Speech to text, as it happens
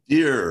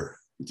Dear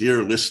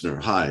listener,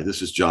 hi,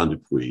 this is John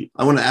Dupuy.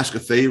 I want to ask a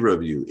favor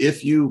of you.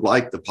 If you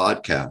like the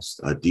podcast,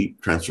 Deep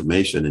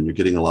Transformation, and you're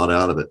getting a lot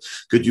out of it,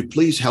 could you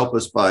please help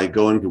us by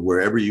going to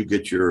wherever you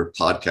get your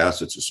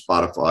podcast, it's a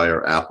Spotify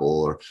or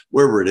Apple or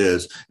wherever it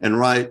is, and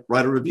write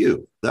a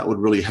review. That would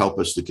really help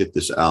us to get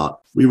this out.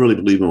 We really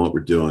believe in what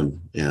we're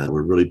doing, and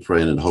we're really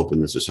praying and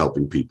hoping this is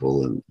helping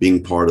people and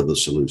being part of the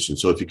solution.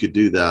 So if you could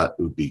do that,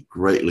 it would be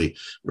greatly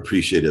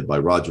appreciated by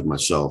Roger,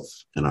 myself,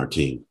 and our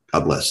team.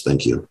 God bless.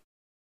 Thank you.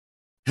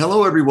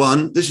 Hello,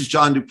 everyone. This is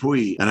John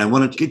Dupuy, and I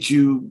wanted to get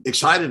you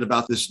excited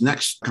about this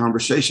next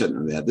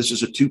conversation. This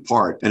is a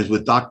two-part, and it's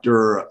with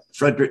Dr.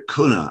 Frederik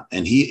Coene,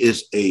 and he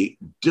is a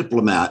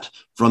diplomat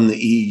from the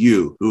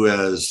EU who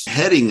is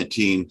heading a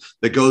team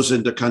that goes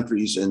into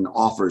countries and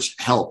offers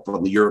help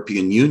from the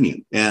European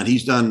Union. And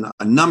he's done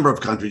a number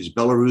of countries,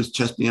 Belarus,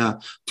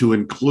 Chechnya, to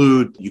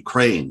include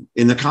Ukraine.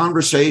 In the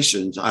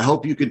conversations, I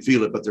hope you can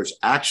feel it, but there's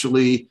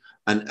actually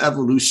an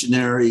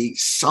evolutionary,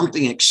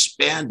 something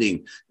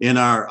expanding in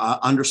our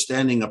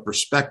understanding of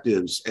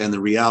perspectives and the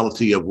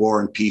reality of war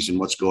and peace and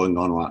what's going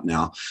on right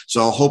now.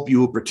 So I hope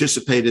you will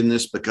participate in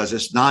this because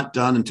it's not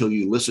done until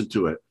you listen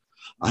to it.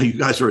 You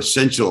guys are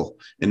essential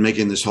in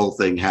making this whole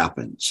thing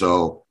happen.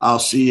 So I'll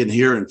see and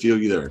hear and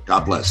feel you there.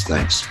 God bless.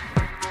 Thanks.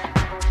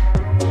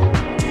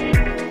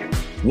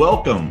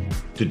 Welcome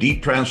to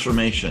Deep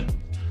Transformation,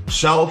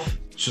 Self,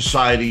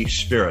 Society,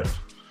 Spirit.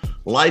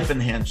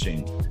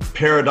 Life-enhancing,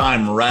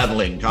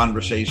 paradigm-rattling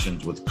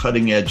conversations with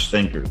cutting-edge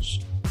thinkers,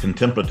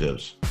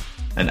 contemplatives,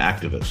 and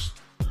activists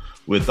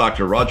with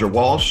Dr. Roger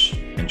Walsh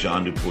and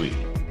John Dupuy.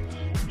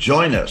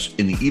 Join us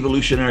in the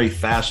evolutionary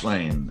fast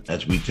lane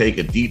as we take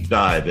a deep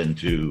dive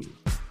into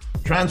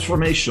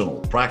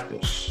transformational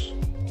practice,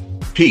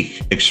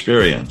 peak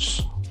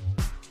experience,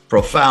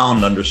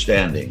 profound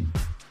understanding,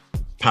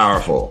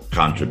 powerful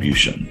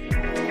contribution.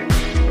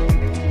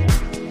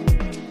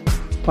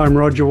 I'm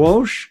Roger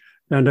Walsh,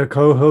 and our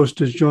co-host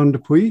is John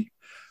Dupuy.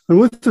 And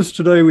with us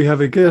today, we have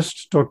a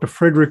guest, Dr.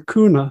 Frederik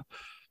Coene,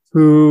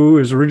 who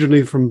is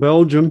originally from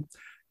Belgium,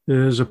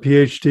 is a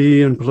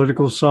PhD in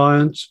political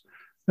science,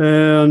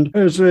 and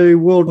is a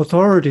world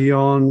authority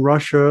on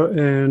Russia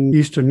and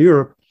Eastern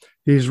Europe.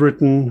 He's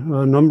written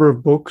a number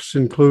of books,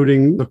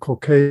 including The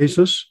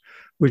Caucasus,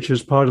 which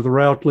is part of the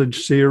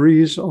Routledge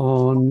series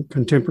on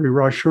contemporary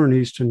Russia and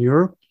Eastern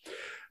Europe.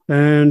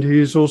 And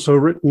he's also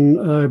written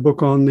a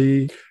book on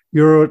the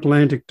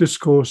Euro-Atlantic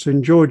discourse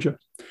in Georgia.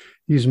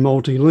 He's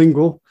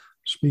multilingual,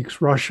 speaks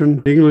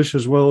Russian, English,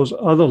 as well as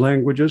other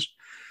languages.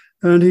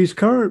 And he's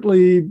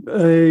currently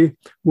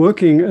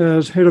working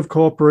as head of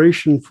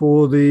cooperation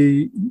for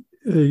the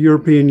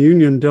European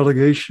Union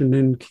delegation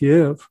in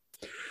Kiev.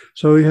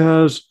 So he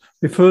has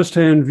a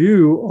first-hand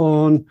view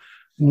on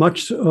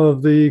much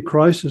of the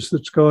crisis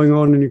that's going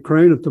on in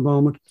Ukraine at the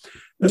moment.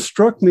 It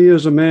struck me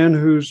as a man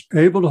who's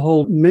able to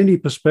hold many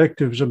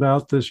perspectives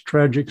about this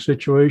tragic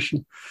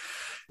situation,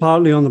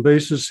 partly on the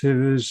basis of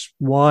his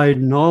wide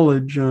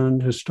knowledge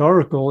and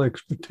historical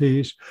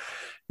expertise.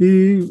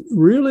 He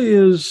really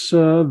is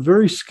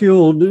very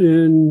skilled,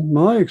 in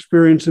my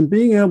experience, in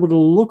being able to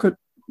look at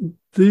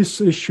this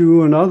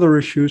issue and other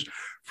issues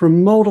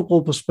from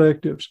multiple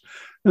perspectives.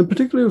 And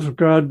particularly with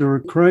regard to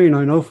Ukraine,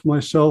 I know for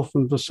myself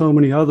and for so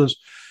many others,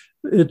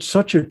 it's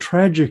such a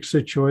tragic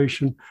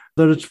situation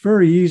that it's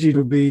very easy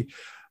to be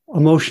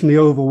emotionally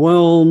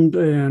overwhelmed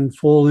and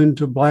fall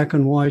into black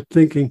and white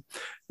thinking.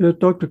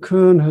 Dr.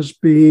 Coene has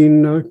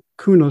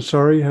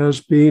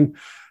been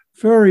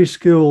very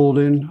skilled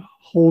in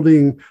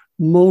holding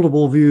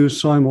multiple views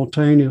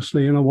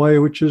simultaneously in a way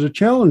which is a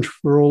challenge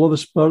for all of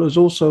us, but is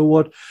also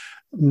what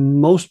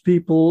most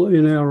people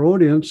in our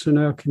audience, in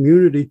our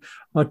community,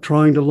 are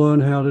trying to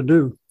learn how to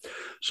do.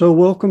 So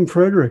welcome,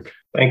 Frederik.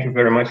 Thank you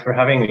very much for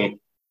having me.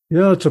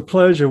 Yeah, it's a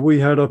pleasure.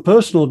 We had a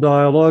personal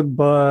dialogue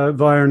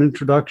via an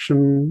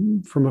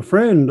introduction from a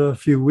friend a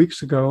few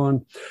weeks ago,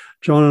 and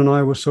John and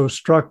I were so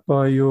struck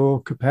by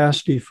your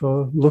capacity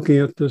for looking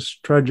at this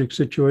tragic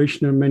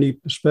situation in many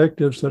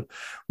perspectives that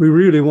we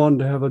really wanted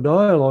to have a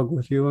dialogue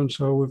with you, and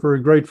so we're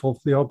very grateful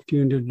for the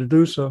opportunity to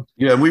do so.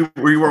 Yeah,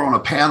 we were on a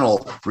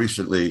panel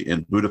recently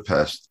in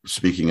Budapest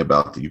speaking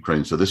about the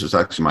Ukraine, so this is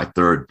actually my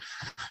third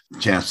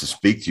chance to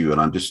speak to you,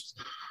 and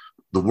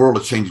the world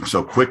is changing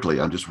so quickly.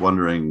 I'm just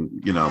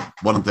wondering,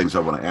 one of the things I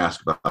want to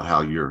ask about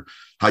how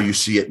you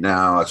see it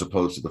now as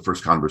opposed to the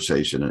first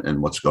conversation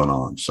and what's going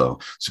on. So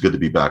it's good to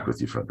be back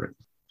with you, Frederik.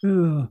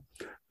 Yeah.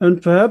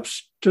 And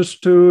perhaps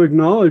just to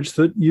acknowledge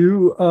that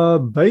you are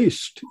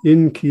based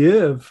in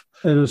Kiev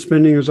and are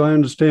spending, as I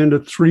understand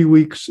it, 3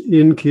 weeks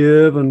in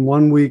Kiev and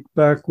 1 week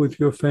back with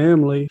your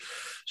family.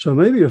 So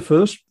maybe your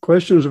first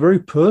question is a very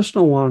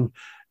personal one.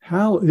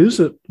 How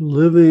is it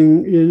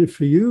living in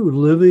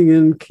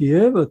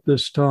Kiev at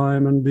this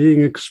time and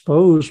being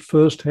exposed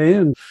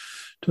firsthand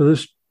to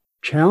this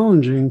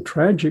challenging,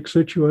 tragic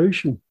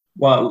situation?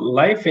 Well,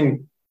 life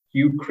in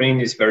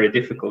Ukraine is very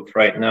difficult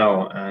right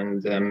now,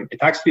 and it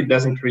actually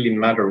doesn't really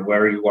matter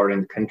where you are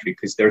in the country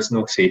because there's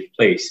no safe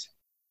place.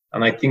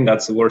 And I think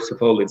that's the worst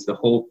of all. It's the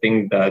whole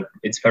thing that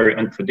it's very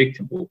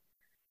unpredictable.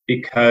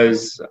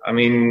 because, I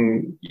mean,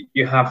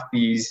 you have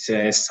these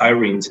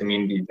sirens. I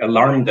mean, the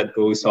alarm that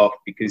goes off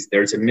because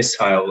there's a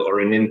missile or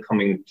an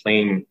incoming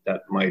plane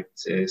that might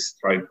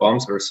strike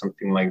bombs or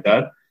something like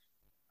that.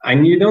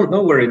 And you don't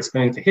know where it's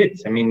going to hit.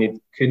 I mean, it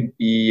could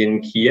be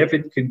in Kiev,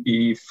 it could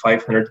be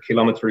 500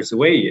 kilometers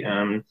away.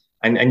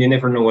 And you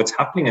never know what's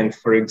happening. And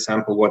for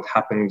example, what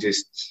happened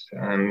just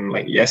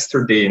like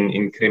yesterday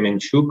in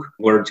Kremenchuk,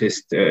 where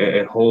just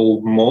a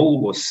whole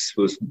mall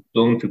was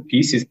blown to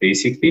pieces,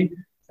 basically.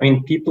 I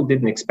mean, people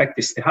didn't expect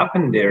this to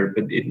happen there,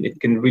 but it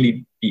can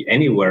really be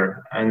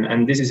anywhere.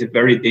 And this is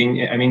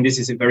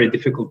a very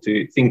difficult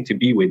thing to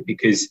be with,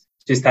 because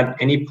just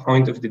at any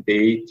point of the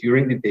day,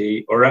 during the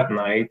day or at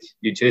night,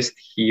 you just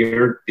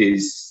hear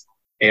these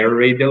air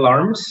raid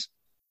alarms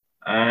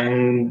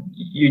and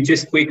you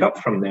just wake up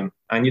from them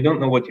and you don't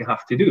know what you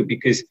have to do,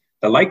 because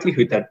the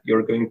likelihood that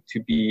you're going to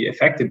be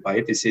affected by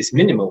it is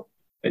minimal,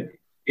 but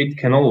it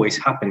can always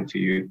happen to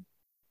you.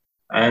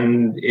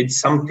 And it's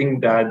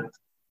something that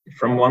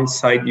from one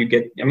side you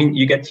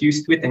get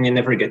used to it and you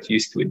never get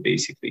used to it,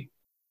 basically.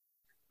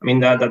 I mean,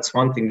 that's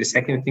one thing. The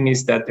second thing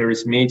is that there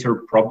is major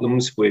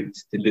problems with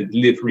the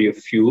delivery of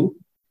fuel.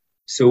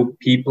 So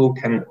people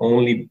can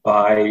only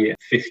buy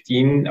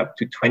 15 up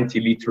to 20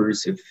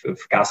 liters of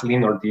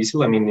gasoline or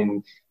diesel. I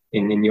mean,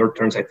 in your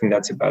terms, I think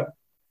that's about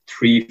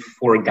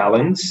 3-4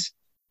 gallons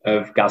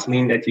of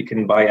gasoline that you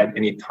can buy at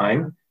any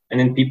time. And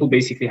then people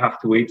basically have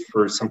to wait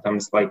for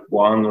sometimes like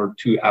 1 or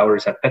 2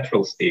 hours at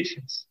petrol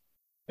stations.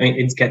 I mean,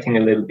 it's getting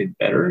a little bit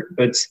better,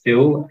 but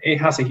still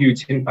it has a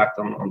huge impact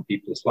on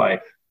people's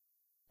life.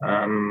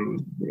 I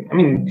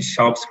mean,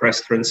 shops,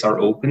 restaurants are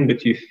open,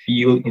 but you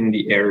feel in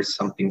the air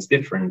something's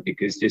different,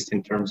 because just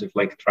in terms of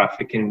like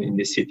traffic in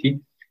the city,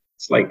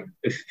 it's like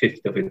a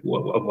fifth of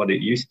what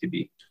it used to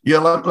be. Yeah,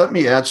 let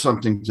me add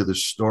something to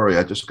this story.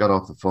 I just got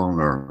off the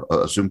phone or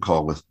a Zoom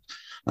call with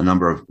a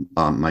number of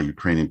my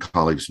Ukrainian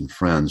colleagues and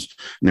friends,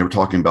 and they were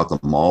talking about the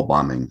mall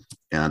bombing.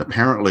 And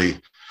apparently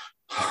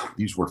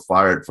these were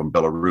fired from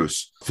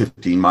Belarus,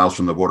 15 miles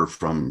from the border,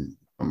 from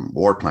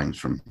warplanes,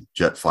 from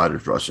jet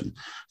fighters, Russian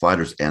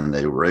fighters, and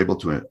they were able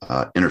to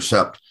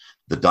intercept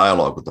the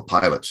dialogue with the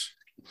pilots.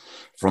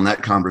 From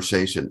that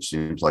conversation, it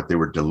seems like they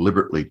were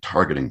deliberately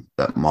targeting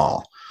that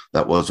mall.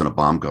 That wasn't a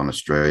bomb gone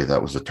astray.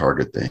 That was a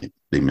target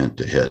they meant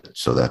to hit.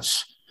 So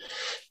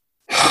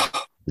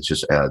it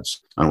just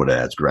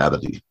adds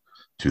gravity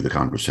to the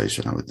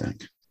conversation, I would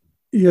think.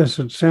 Yes,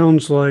 it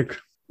sounds like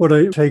what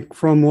I take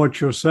from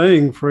what you're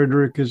saying,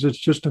 Frederik, is it's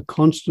just a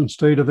constant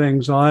state of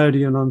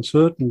anxiety and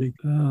uncertainty,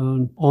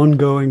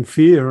 ongoing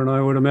fear, and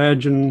I would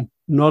imagine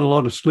not a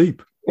lot of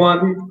sleep.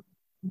 Well,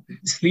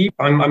 sleep,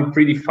 I'm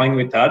pretty fine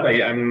with that.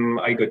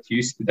 I got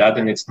used to that,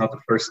 and it's not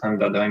the first time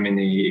that I'm in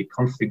a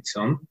conflict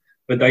zone.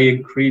 But I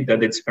agree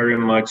that it's very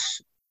much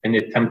an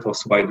attempt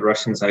also by the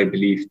Russians, I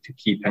believe, to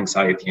keep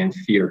anxiety and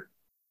fear,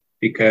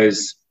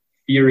 because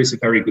fear is a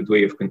very good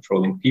way of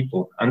controlling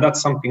people. And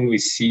that's something we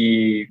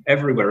see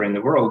everywhere in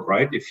the world,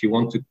 right? If you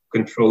want to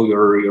control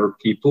your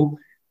people,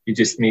 you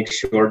just make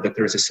sure that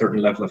there's a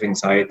certain level of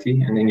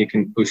anxiety, and then you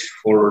can push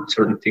forward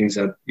certain things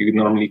that you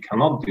normally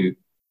cannot do.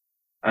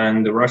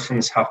 And the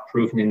Russians have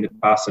proven in the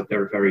past that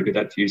they're very good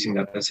at using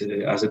that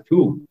as a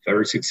tool,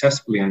 very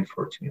successfully,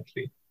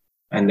 unfortunately.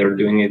 And they're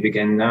doing it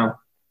again now.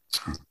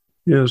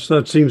 Yes,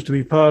 that seems to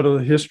be part of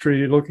the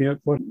history, looking at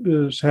what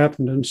has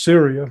happened in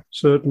Syria.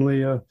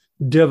 Certainly a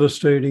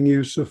devastating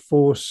use of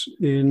force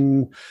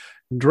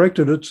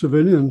directed at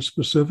civilians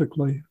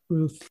specifically,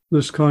 with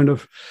this kind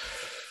of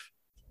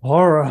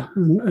horror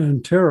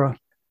and terror.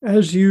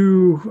 As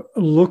you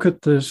look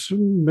at this,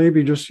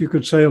 maybe just you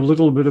could say a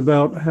little bit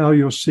about how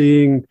you're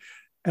seeing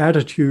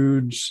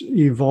attitudes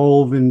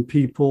evolve in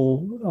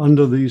people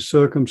under these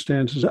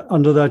circumstances,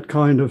 under that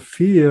kind of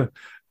fear.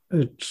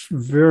 It's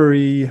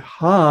very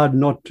hard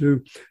not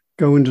to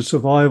go into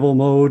survival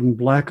mode and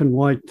black and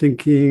white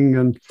thinking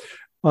and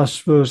us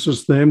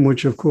versus them,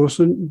 which of course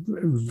are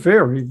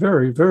very,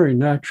 very, very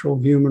natural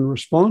human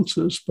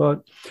responses.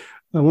 But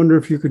I wonder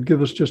if you could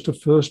give us just a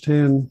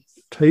firsthand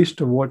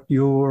taste of what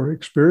you're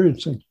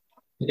experiencing.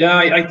 Yeah,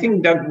 I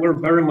think that we're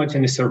very much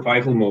in a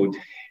survival mode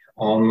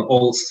on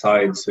all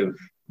sides of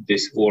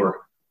this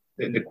war.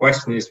 The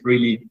question is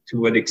really,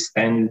 to what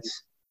extent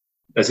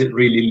does it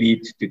really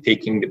lead to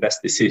taking the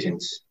best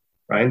decisions,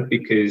 right?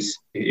 Because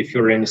if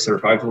you're in a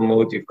survival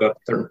mode, you've got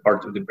certain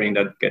parts of the brain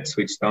that get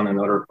switched on and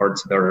other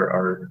parts that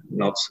are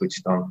not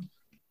switched on.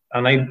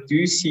 And I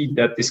do see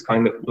that this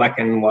kind of black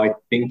and white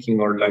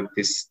thinking, or like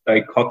this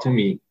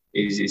dichotomy,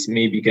 is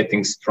maybe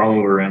getting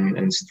stronger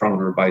and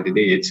stronger by the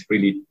day. It's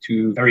really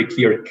two very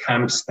clear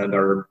camps that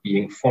are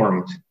being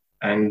formed.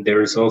 And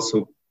there is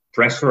also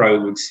pressure, I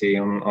would say,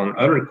 on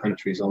other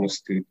countries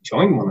almost to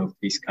join one of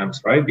these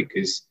camps, right?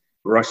 Because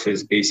Russia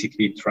is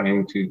basically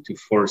trying to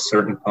force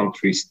certain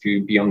countries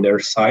to be on their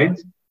side.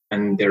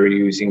 And they're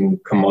using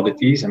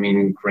commodities, I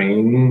mean,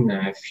 grain,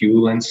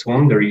 fuel, and so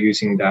on. They're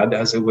using that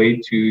as a way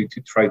to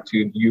try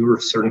to lure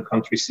certain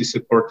countries to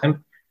support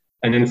them.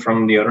 And then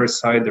from the other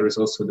side, there is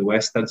also the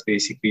West that's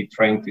basically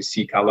trying to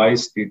seek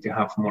allies to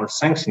have more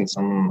sanctions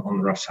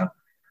on Russia.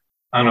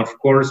 And of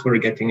course, we're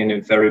getting in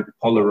a very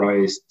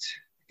polarized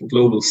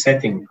global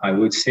setting, I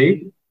would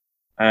say.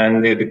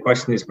 And the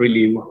question is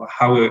really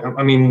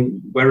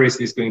where is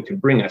this going to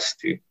bring us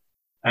to?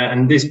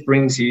 And this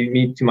brings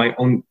me to my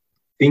own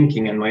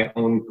thinking and my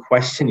own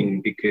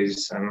questioning,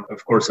 because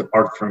of course,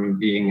 apart from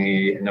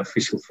being an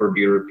official for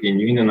the European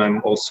Union,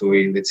 I'm also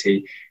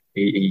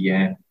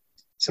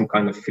some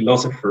kind of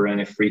philosopher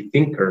and a free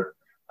thinker.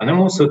 And I'm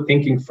also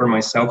thinking for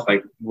myself,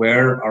 like,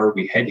 where are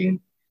we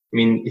heading? I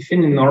mean, if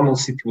in a normal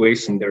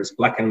situation, there's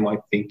black and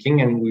white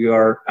thinking and we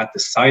are at the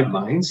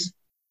sidelines,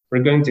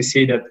 we're going to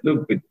say that,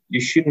 look, but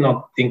you should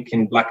not think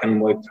in black and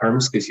white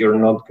terms because you're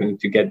not going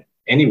to get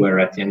anywhere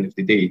at the end of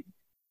the day.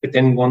 But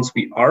then once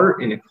we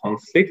are in a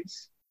conflict,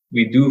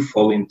 we do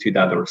fall into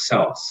that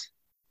ourselves.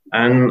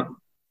 And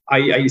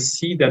I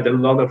see that a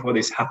lot of what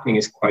is happening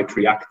is quite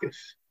reactive.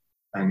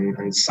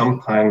 And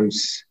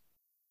sometimes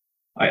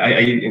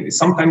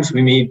sometimes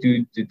we may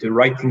do the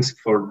right things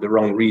for the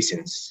wrong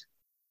reasons.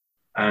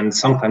 And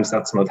sometimes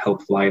that's not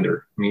helpful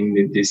either. I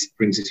mean, this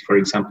brings us, for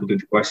example, to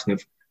the question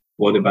of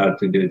what about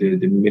the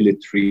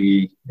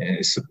military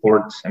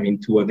support? I mean,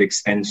 to what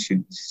extent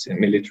should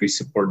military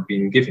support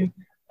be given?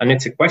 And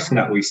it's a question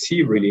that we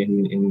see really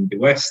in the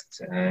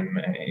West,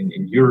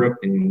 in Europe,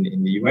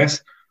 in the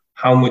US.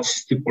 How much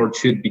support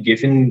should be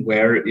given?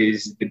 Where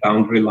is the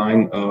boundary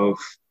line of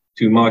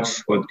too much?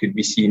 What could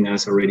be seen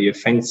as already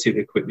offensive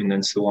equipment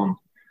and so on?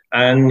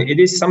 And it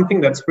is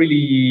something that's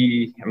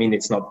really, I mean,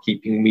 it's not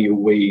keeping me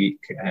awake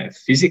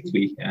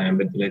physically,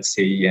 but let's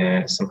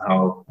say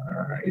somehow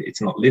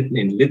it's not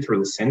in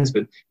literal sense,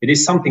 but it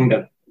is something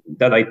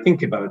that I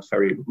think about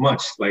very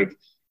much. Like,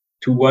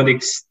 to what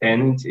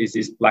extent is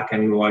this black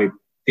and white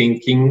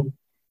thinking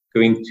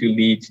going to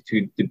lead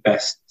to the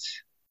best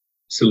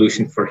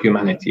solution for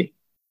humanity?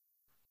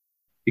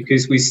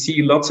 Because we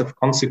see lots of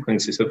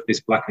consequences of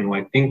this black and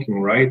white thinking,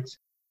 right?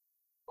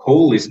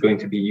 Coal is going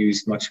to be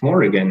used much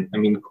more again. I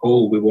mean,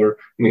 we were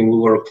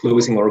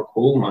closing our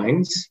coal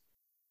mines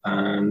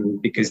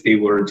because they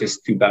were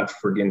just too bad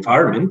for the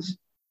environment.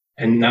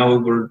 And now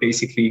we're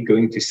basically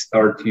going to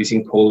start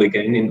using coal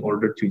again in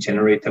order to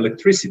generate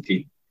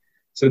electricity.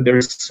 So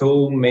there's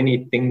so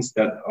many things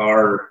that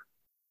are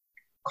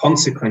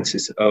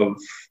consequences of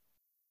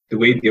the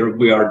way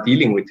we are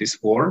dealing with this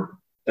war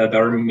that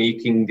are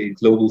making the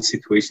global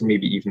situation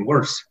maybe even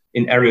worse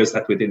in areas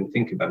that we didn't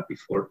think about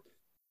before.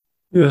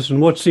 Yes,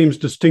 and what seems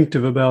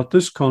distinctive about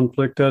this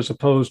conflict, as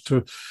opposed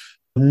to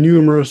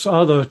numerous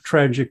other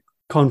tragic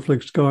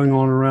conflicts going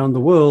on around the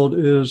world,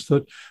 is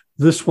that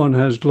this one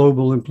has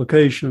global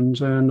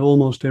implications, and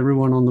almost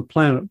everyone on the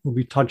planet will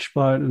be touched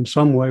by it in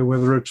some way,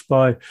 whether it's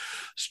by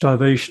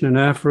starvation in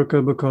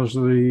Africa because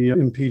of the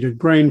impeded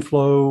grain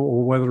flow,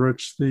 or whether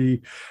it's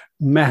the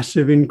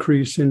massive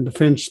increase in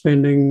defense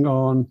spending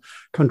on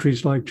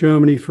countries like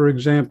Germany, for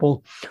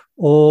example,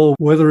 or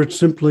whether it's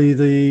simply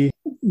the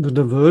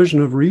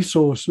diversion of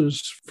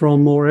resources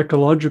from more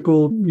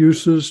ecological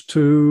uses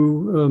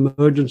to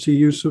emergency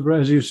use of,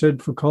 as you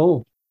said, for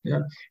coal.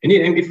 Yeah. And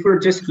if we're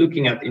just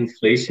looking at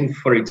inflation,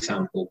 for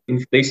example,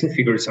 inflation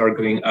figures are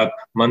going up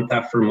month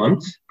after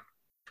month.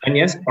 And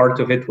yes, part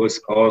of it was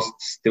caused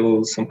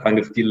still some kind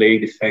of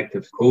delayed effect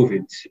of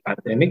COVID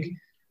pandemic.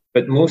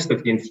 But most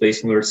of the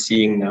inflation we're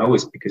seeing now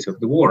is because of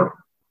the war.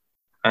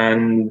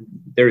 And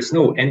there's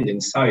no end in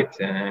sight.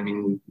 I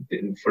mean,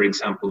 for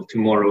example,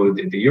 tomorrow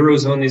the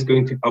Eurozone is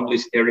going to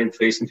publish their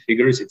inflation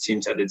figures. It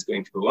seems that it's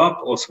going to go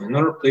up. Also in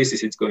other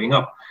places, it's going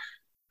up.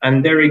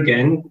 And there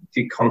again,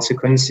 the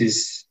consequence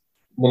is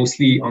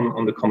mostly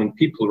on the common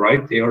people,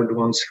 right? They are the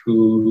ones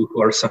who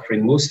are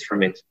suffering most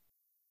from it.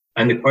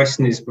 And the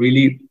question is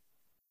really,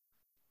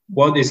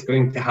 what is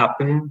going to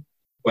happen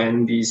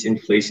when these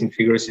inflation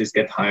figures just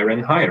get higher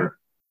and higher?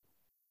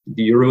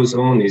 The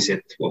Eurozone is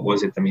at,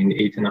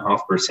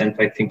 8.5%,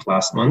 I think,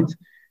 last month.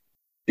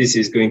 This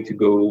is going to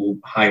go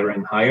higher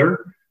and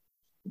higher.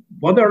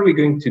 What are we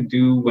going to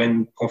do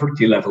when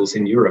poverty levels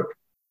in Europe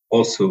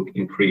also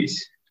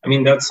increase? I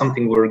mean, that's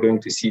something we're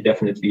going to see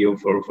definitely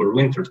over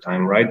winter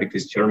time, right?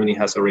 Because Germany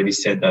has already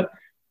said that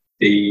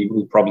they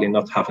will probably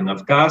not have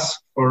enough gas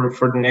for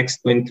the next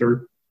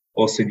winter.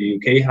 Also, the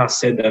UK has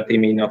said that they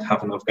may not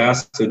have enough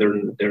gas, so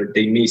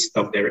they may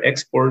stop their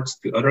exports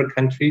to other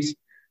countries.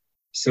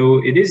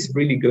 So it is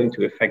really going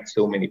to affect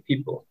so many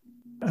people.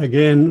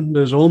 Again,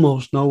 there's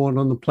almost no one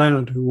on the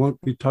planet who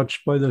won't be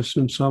touched by this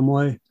in some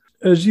way.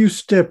 As you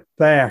step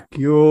back,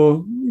 you're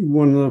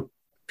one of the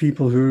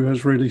people who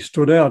has really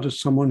stood out as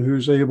someone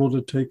who's able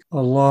to take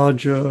a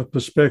larger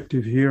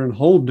perspective here and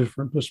hold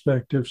different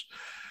perspectives.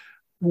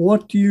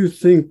 What do you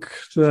think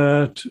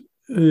that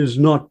is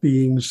not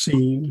being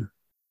seen?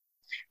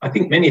 I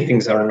think many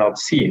things are not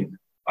seen.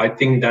 I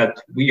think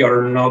that we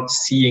are not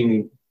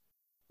seeing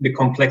the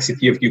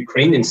complexity of the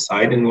Ukrainian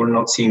side, and we're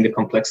not seeing the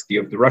complexity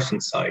of the Russian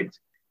side.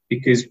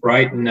 Because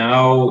right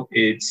now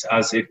it's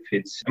as if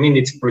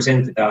it's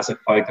presented as a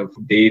fight of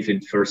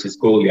David versus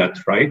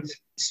Goliath, right?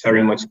 It's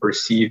very much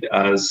perceived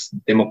as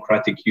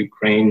democratic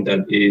Ukraine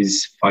that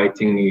is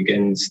fighting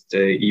against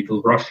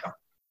evil Russia.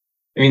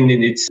 I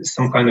mean, it's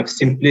some kind of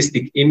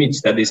simplistic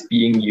image that is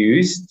being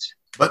used.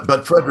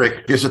 But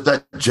Frederik, isn't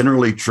that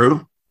generally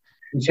true?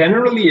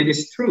 Generally, it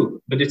is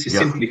true, but it's a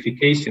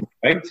simplification,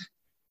 right?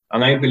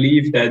 And I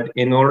believe that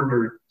in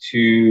order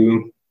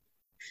to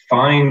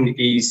find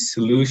a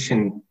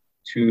solution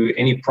to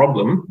any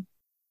problem,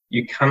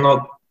 you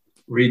cannot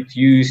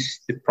reduce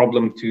the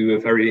problem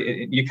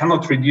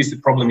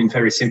in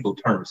very simple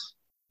terms.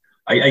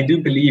 I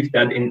do believe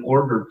that in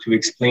order to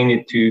explain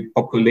it to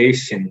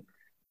population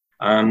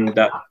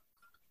that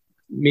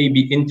may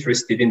be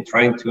interested in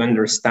trying to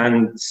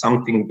understand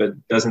something but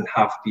doesn't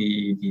have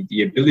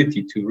the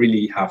ability to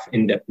really have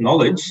in-depth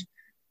knowledge,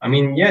 I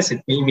mean, yes,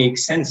 it may make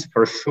sense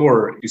for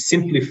sure to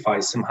simplify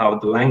somehow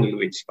the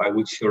language by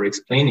which you're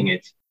explaining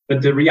it.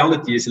 But the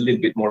reality is a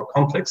little bit more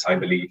complex, I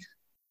believe.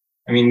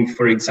 I mean,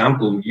 for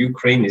example,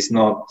 Ukraine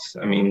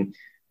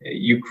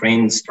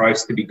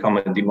strives to become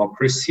a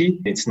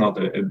democracy. It's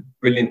not a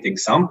brilliant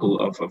example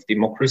of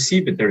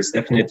democracy, but there's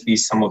definitely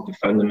some of the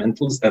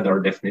fundamentals that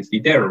are definitely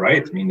there,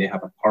 right? I mean, they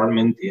have a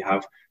parliament, they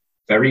have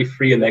very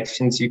free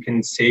elections, you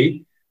can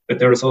say, but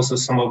there's also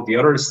some of the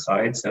other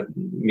sides that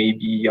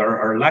maybe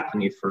are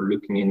lacking if we're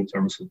looking in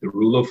terms of the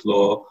rule of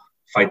law,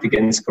 fight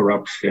against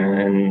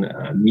corruption,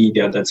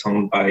 media that's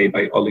owned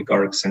by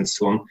oligarchs and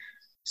so on.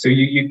 So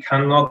you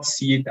cannot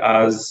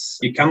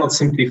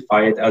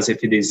simplify it as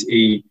if it is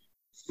a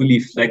fully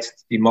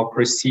flexed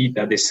democracy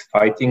that is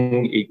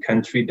fighting a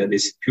country that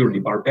is purely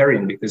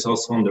barbarian, because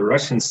also on the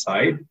Russian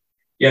side,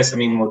 yes, I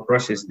mean, what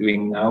Russia is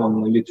doing now on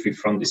the military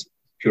front is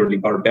purely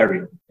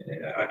barbarian.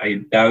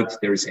 I doubt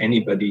there's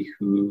anybody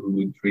who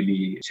would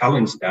really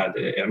challenge that.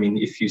 I mean,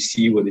 if you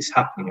see what is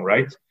happening,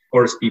 right? Of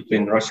course, people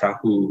in Russia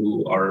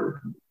who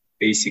are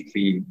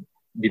basically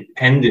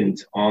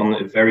dependent on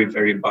a very,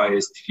 very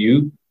biased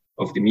view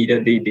of the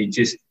media, they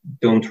just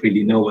don't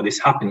really know what is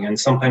happening. And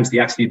sometimes they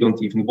actually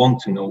don't even want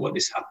to know what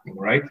is happening,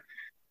 right?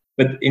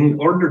 But in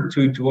order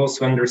to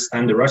also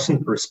understand the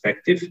Russian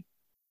perspective,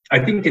 I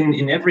think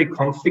in every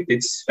conflict,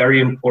 it's very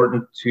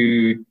important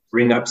to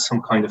bring up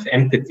some kind of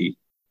empathy,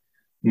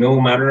 no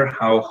matter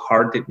how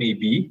hard it may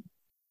be.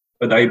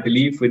 But I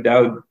believe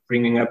without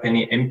bringing up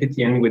any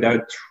empathy and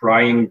without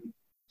trying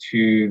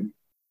to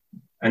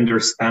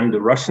understand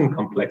the Russian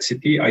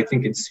complexity, I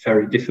think it's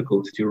very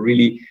difficult to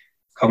really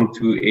come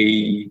to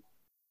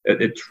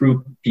a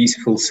true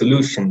peaceful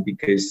solution.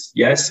 Because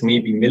yes,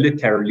 maybe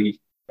militarily,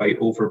 by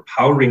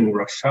overpowering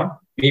Russia,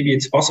 maybe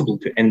it's possible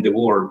to end the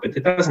war, but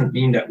it doesn't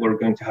mean that we're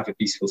going to have a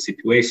peaceful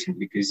situation,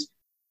 because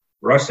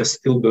Russia's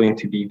still going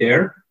to be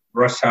there.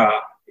 Russia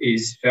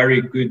is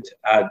very good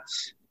at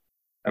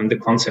the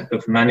concept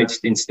of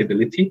managed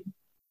instability,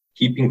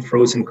 keeping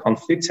frozen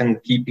conflicts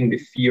and keeping the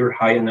fear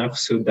high enough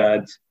so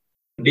that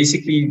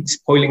basically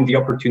spoiling the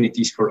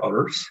opportunities for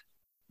others.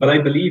 But I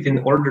believe in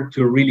order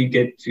to really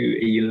get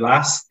to a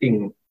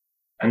lasting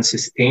and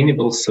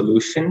sustainable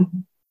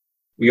solution,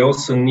 we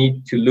also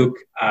need to look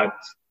at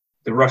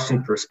the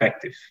Russian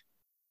perspective.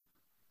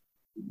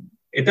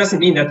 It doesn't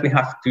mean that we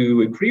have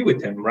to agree with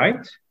them,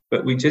 right?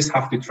 But we just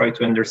have to try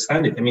to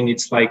understand it. I mean,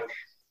 it's like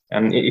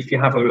if you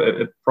have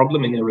a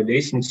problem in a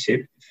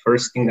relationship, the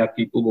first thing that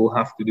people will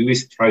have to do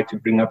is try to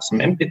bring up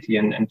some empathy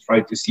and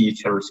try to see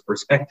each other's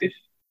perspective.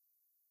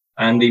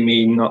 And they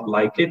may not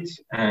like it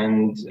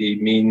and they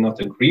may not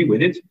agree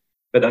with it,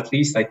 but at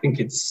least I think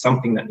it's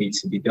something that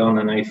needs to be done.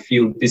 And I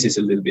feel this is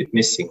a little bit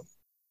missing.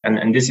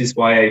 And this is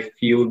why I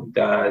feel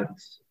that,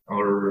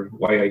 or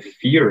why I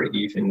fear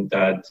even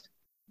that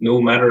no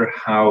matter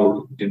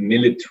how the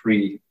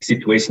military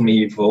situation may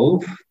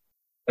evolve,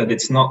 that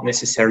it's not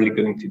necessarily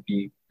going to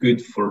be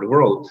good for the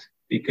world.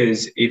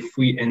 Because if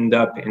we end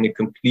up in a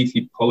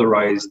completely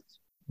polarized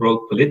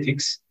world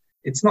politics,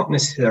 it's not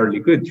necessarily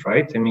good,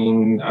 right? I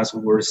mean, as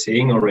we were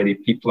saying already,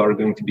 people are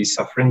going to be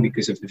suffering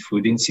because of the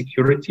food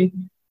insecurity.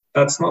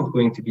 That's not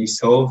going to be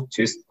solved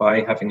just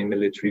by having a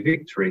military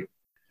victory.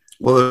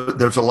 Well,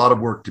 there's a lot of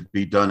work to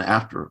be done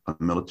after a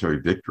military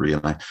victory.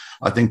 And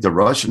I think the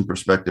Russian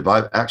perspective,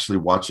 I've actually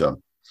watched a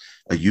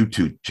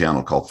YouTube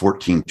channel called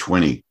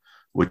 1420,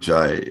 which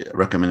I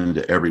recommend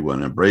to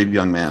everyone. A brave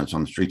young man is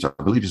on the streets, I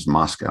believe he's in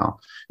Moscow.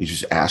 He's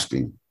just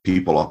asking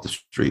people off the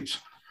streets,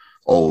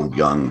 old,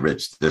 young,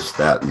 rich, this,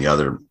 that, and the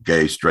other,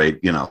 gay,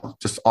 straight,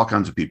 just all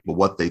kinds of people,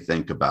 what they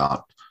think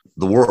about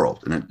the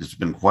world. And it's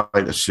been quite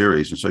a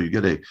series. And so you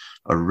get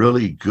a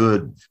really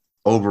good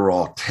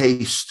overall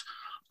taste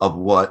of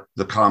what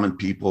the common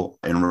people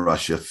in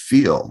Russia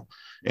feel.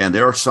 And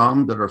there are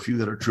a few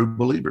that are true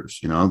believers,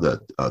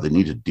 that they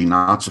need to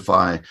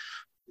denazify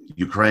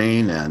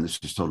Ukraine and this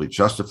is totally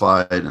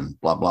justified and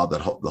blah, blah, the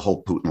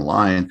whole Putin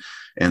line.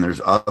 And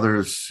there's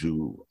others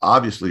who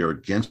obviously are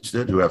against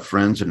it, who have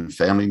friends and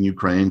family in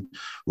Ukraine,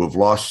 who have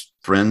lost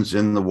friends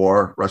in the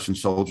war, Russian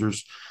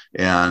soldiers.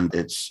 And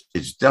it's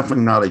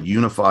definitely not a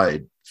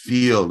unified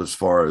field as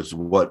far as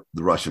what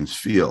the Russians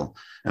feel.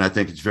 And I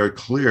think it's very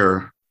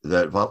clear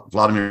that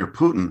Vladimir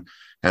Putin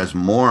has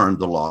mourned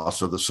the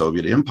loss of the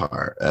Soviet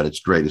Empire at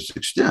its greatest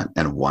extent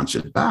and wants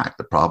it back.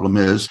 The problem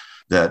is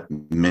that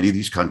many of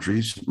these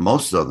countries,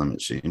 most of them,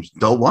 it seems,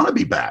 don't want to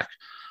be back.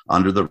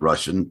 under the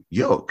Russian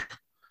yoke.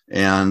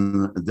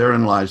 And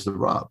therein lies the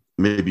rub.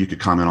 Maybe you could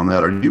comment on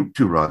that, or you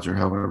too, Roger,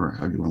 however,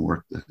 how do you want to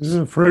work this?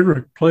 Yeah,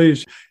 Frederik,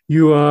 please.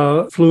 You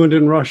are fluent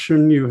in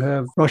Russian. You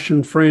have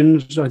Russian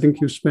friends. I think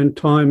you've spent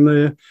time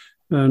there,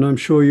 and I'm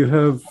sure you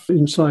have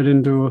insight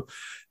into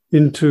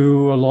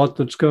a lot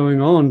that's going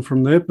on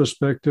from their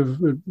perspective.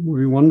 It would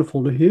be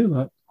wonderful to hear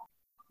that.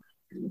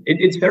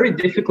 It's very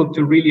difficult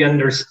to really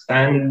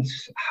understand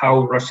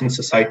how Russian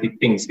society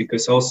thinks,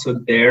 because also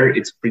there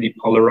it's pretty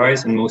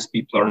polarized and most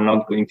people are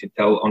not going to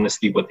tell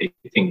honestly what they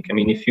think. I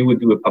mean, if you would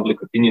do a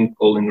public opinion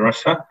poll in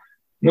Russia,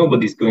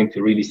 nobody's going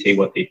to really say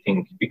what they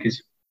think,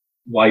 because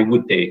why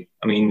would they?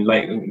 I mean,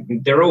 like,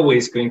 they're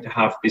always going to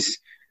have this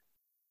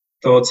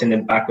thoughts in the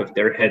back of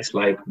their heads,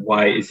 like,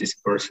 why is this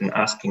person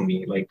asking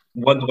me? Like,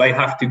 what do I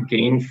have to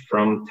gain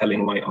from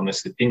telling my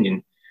honest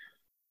opinion?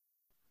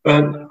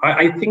 But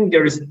I think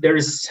there's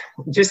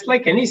just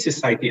like any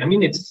society. I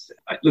mean,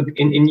 look,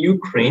 in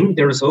Ukraine,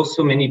 there's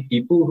also many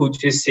people who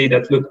just say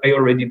that, look, I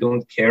already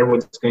don't care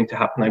what's going to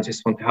happen. I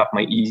just want to have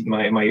my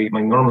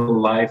normal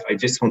life. I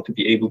just want to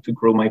be able to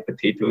grow my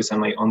potatoes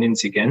and my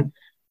onions again.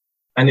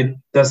 And it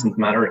doesn't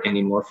matter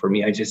anymore for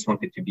me. I just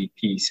want it to be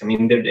peace. I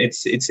mean,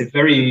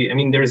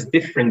 there's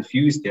different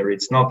views there.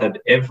 It's not that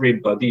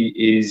everybody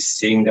is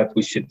saying that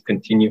we should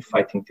continue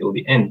fighting till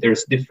the end.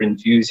 There's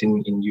different views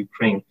in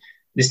Ukraine.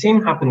 The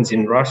same happens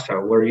in Russia,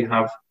 where you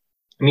have,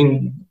 I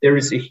mean, there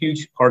is a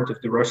huge part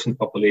of the Russian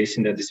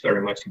population that is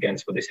very much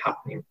against what is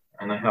happening.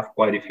 And I have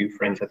quite a few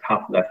friends that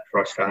have left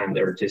Russia and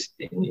they're just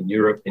in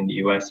Europe, in the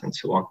US, and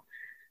so on.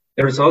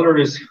 There's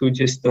others who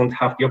just don't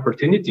have the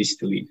opportunities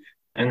to leave.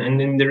 And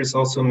then there's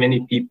also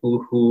many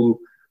people who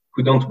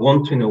don't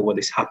want to know what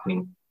is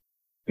happening.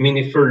 I mean,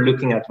 if we're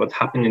looking at what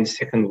happened in the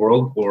Second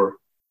World War,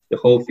 the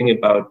whole thing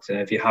about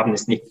wir haben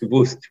es nicht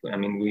gewusst. I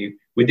mean,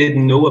 we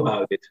didn't know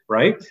about it,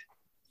 right?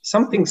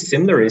 Something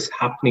similar is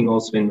happening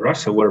also in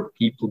Russia, where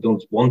people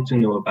don't want to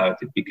know about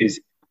it, because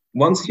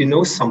once you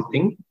know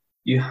something,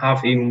 you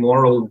have a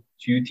moral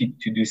duty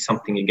to do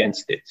something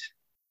against it.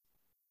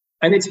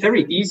 And it's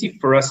very easy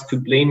for us to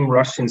blame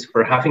Russians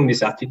for having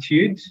this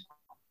attitude,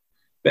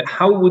 but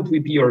how would we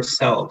be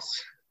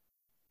ourselves?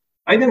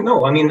 I don't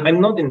know. I mean, I'm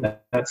not in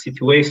that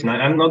situation.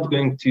 I'm not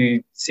going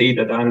to say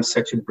that I'm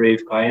such a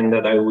brave guy and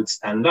that I would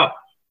stand up.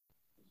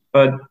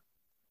 But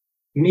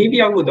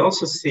maybe I would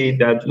also say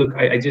that, look,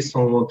 I just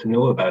don't want to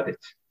know about it.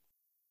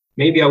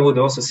 Maybe I would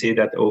also say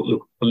that, oh,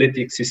 look,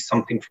 politics is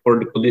something for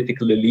the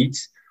political elites.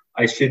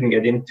 I shouldn't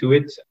get into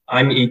it.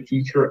 I'm a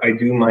teacher. I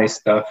do my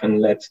stuff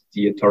and let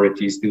the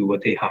authorities do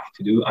what they have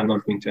to do. I'm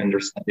not going to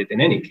understand it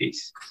in any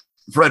case.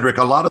 Frederik,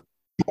 a lot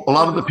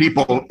of the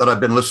people that I've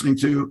been listening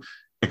to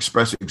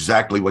express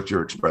exactly what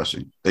you're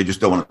expressing. They just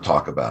don't want to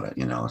talk about it.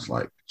 You know, it's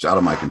like, it's out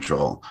of my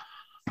control.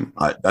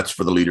 That's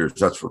for the leaders.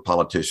 That's for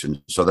politicians.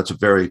 So that's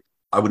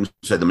I wouldn't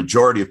say the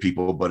majority of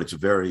people, but it's a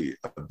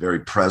very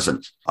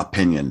present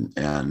opinion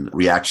and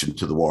reaction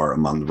to the war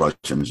among the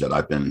Russians that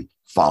I've been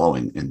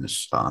following in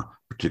this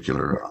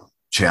particular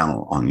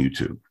channel on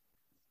YouTube.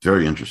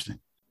 Very interesting.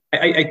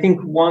 I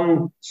think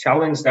one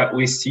challenge that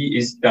we see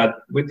is that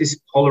with this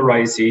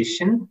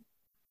polarization,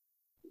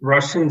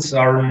 Russians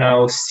are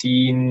now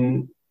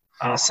seen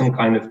as some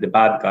kind of the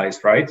bad guys,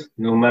 right?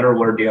 No matter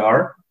where they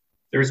are.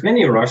 There's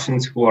many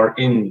Russians who are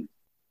in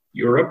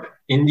Europe,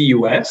 in the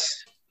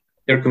US.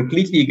 They're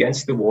completely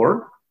against the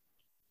war,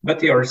 but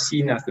they are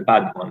seen as the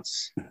bad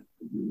ones.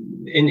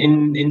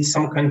 In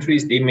some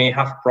countries, they may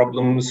have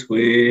problems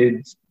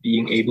with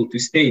being able to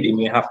stay. They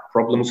may have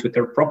problems with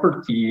their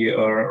property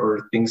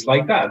or things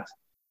like that.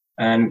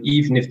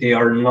 Even if they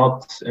are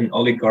not an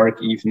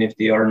oligarch, even if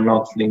they are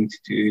not linked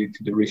to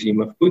the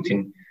regime of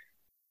Putin.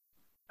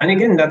 And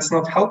again, that's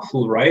not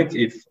helpful, right?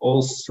 If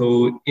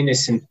also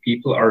innocent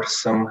people are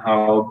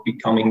somehow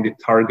becoming the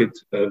target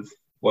of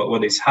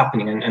what is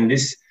happening. And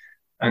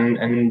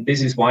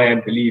this is why I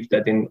believe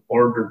that in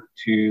order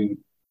to,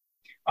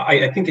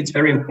 I think it's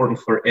very important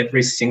for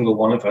every single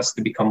one of us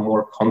to become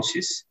more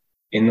conscious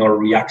in our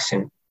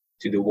reaction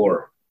to the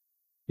war,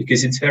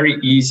 because it's very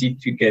easy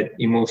to get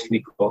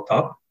emotionally caught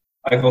up.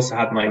 I've also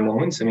had my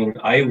moments. I mean,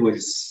 I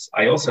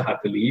also had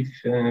to leave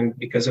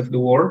because of the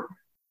war.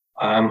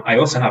 I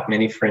also have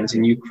many friends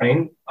in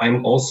Ukraine.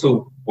 I'm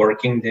also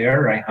working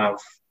there. I have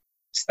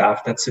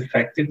staff that's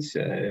affected,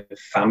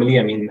 family,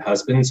 I mean,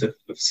 husbands of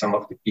some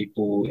of the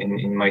people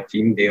in my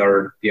team, they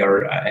are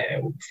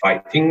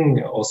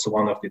fighting. Also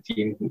one of the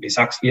team who is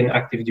actually in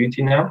active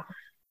duty now.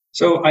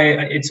 So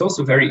it's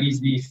also very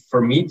easy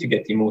for me to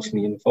get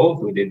emotionally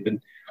involved with it, but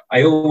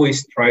I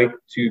always try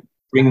to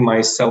bring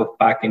myself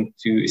back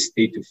into a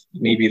state of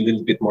maybe a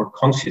little bit more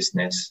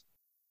consciousness,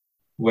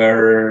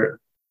 where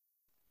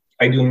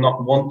I do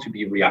not want to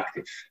be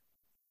reactive.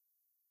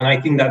 And I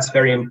think that's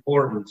very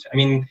important. I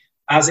mean,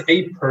 as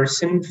a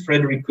person,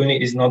 Frederik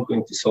Coene is not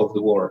going to solve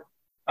the war.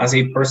 As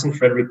a person,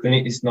 Frederik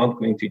Coene is not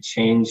going to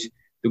change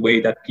the way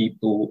that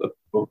people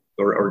approach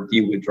or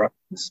deal with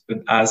Russians. But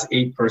as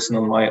a person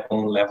on my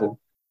own level,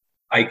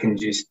 I can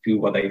just do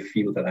what I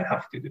feel that I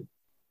have to do.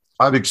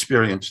 I've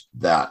experienced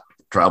that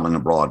traveling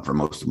abroad for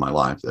most of my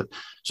life, that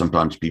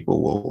sometimes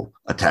people will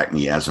attack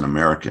me as an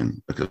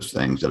American because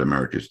things that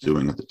America is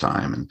doing at the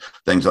time and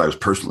things I was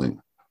personally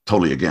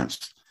totally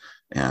against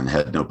and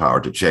had no power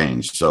to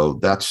change. So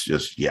that's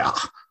just,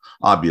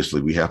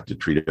 obviously we have to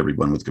treat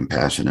everyone with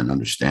compassion and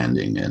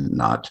understanding and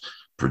not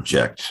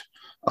project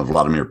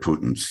Vladimir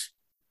Putin's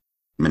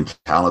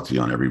mentality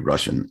on every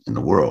Russian in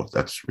the world.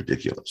 That's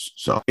ridiculous.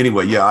 So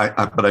anyway,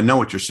 but I know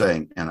what you're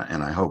saying, and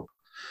I hope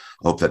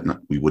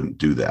that we wouldn't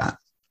do that.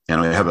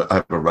 And I have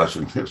a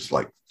Russian who's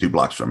like 2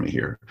 blocks from me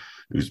here,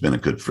 who's been a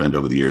good friend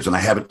over the years. And I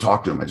haven't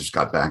talked to him. I just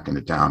got back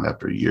into town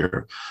after a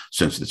year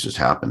since this has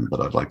happened,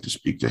 but I'd like to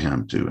speak to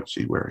him too and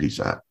see where he's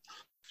at.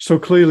 So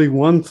clearly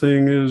one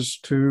thing is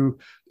to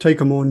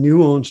take a more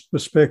nuanced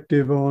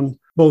perspective on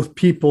both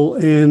people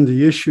and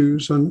the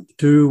issues, and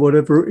to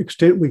whatever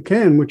extent we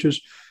can, which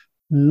is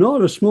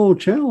not a small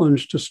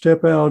challenge, to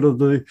step out of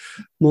the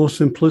more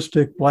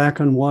simplistic black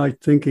and white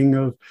thinking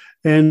of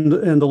and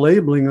the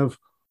labeling of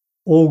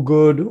all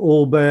good,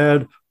 all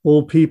bad,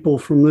 all people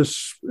from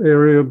this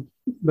area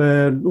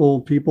bad, all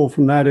people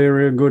from that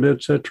area good,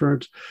 etc.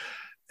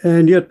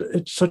 And yet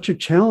it's such a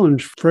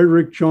challenge.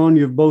 Frederik, John,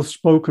 you've both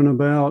spoken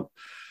about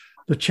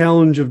the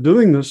challenge of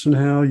doing this and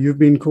how you've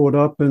been caught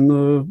up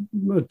in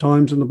at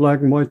times in the black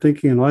and white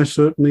thinking, and I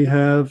certainly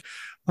have.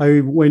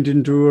 I went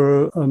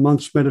into a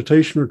month's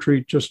meditation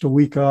retreat just a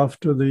week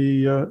after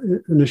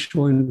the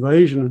initial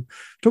invasion.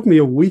 It took me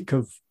a week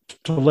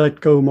to let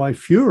go my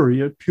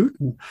fury at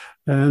Putin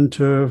and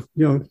to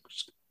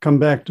come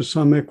back to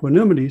some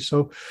equanimity.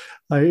 So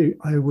I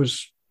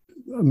was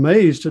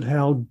amazed at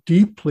how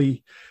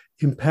deeply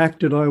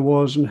impacted I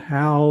was and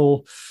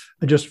how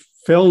I just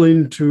fell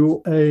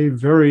into a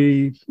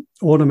very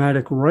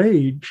automatic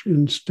rage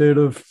instead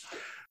of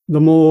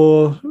the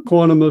more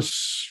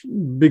quantumous,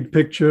 big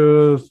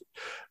picture,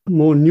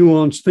 more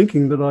nuanced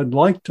thinking that I'd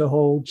like to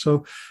hold.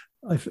 So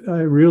I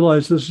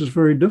realize this is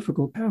very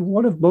difficult.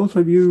 What have both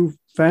of you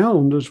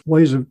found as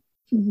ways of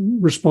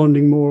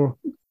responding more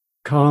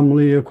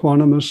calmly,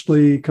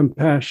 equanimously,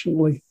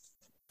 compassionately?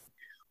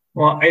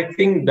 Well, I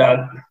think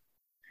that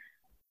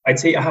I'd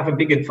say I have a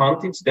big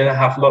advantage that I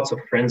have lots of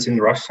friends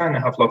in Russia and I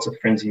have lots of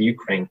friends in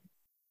Ukraine.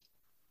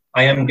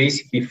 I am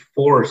basically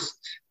forced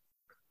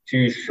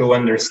to show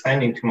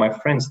understanding to my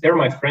friends. They're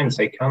my friends.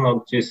 I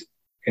cannot just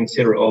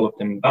consider all of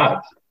them bad.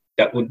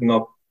 That would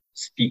not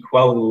speak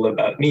well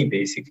about me,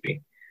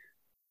 basically.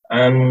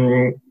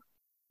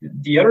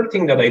 The other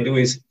thing that I do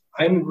is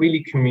I'm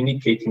really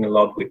communicating a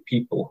lot with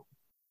people.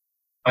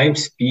 I'm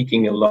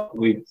speaking a lot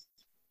with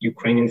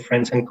Ukrainian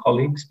friends and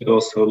colleagues, but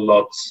also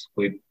lots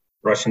with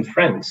Russian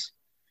friends.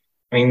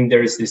 I mean,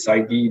 there's this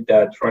idea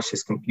that Russia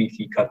is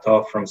completely cut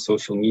off from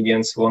social media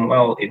and so on.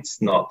 Well,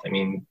 it's not. I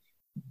mean,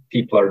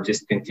 people are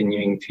just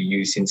continuing to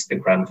use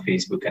Instagram,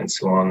 Facebook, and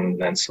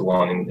so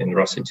on in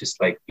Russia, just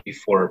like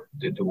before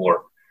the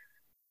war.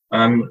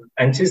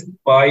 And just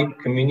by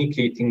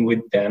communicating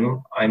with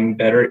them, I'm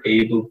better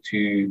able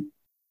to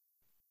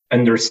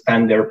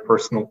understand their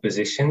personal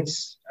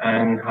positions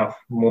and have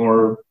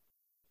more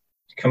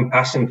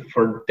compassion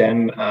for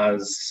them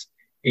as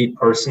a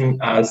person,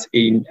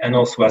 and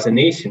also as a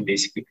nation,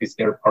 basically, because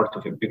they're part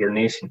of a bigger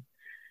nation.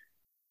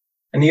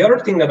 And the other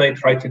thing that I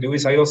try to do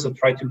is I also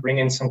try to bring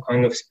in some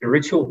kind of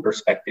spiritual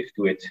perspective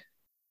to it,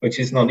 which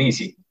is not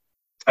easy.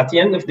 At the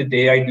end of the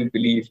day, I do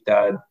believe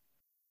that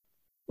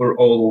we're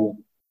all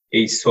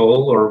a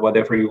soul, or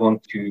whatever you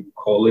want to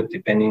call it,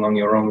 depending on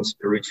your own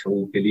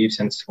spiritual beliefs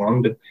and so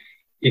on. But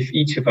if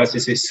each of us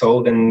is a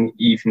soul, then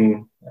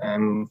even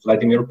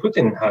Vladimir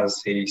Putin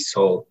has a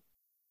soul.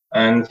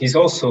 And he's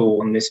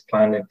also on this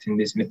planet, in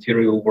this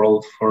material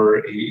world,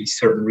 for a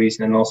certain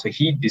reason. And also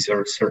he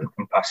deserves certain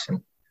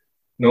compassion.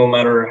 No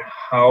matter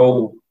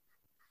how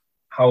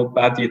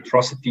bad the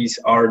atrocities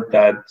are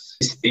that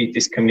the state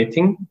is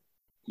committing,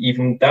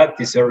 even that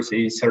deserves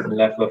a certain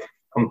level of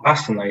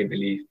compassion, I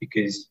believe,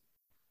 because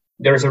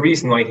there's a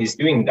reason why he's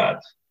doing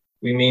that.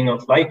 We may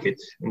not like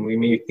it, and we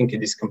may think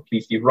it is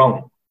completely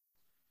wrong.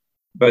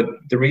 But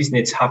the reason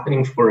it's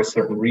happening for a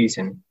certain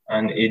reason,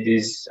 and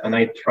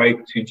I try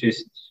to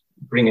just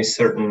bring a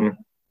certain,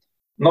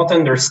 not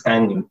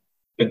understanding,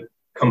 but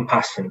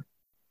compassion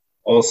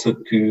also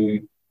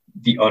to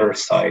the other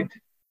side.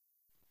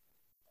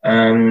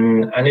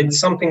 And it's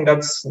something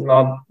that's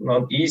not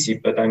easy,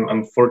 but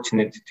I'm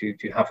fortunate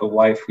to have a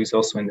wife who's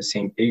also on the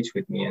same page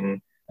with me.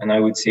 And I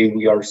would say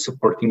we are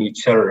supporting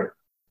each other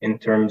in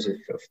terms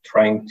of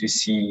trying to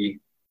see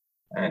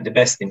the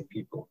best in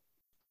people.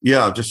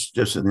 Yeah,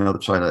 just on the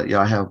other side of that.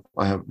 Yeah,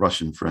 I have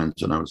Russian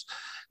friends, and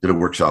did a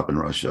workshop in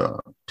Russia,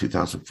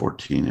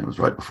 2014. It was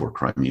right before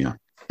Crimea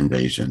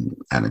invasion,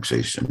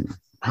 annexation,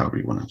 however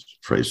you want to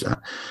phrase that.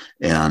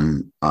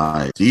 And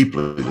I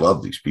deeply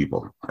love these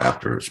people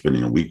after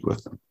spending a week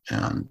with them,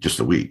 and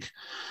just a week.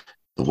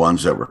 The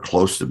ones that were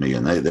close to me,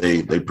 and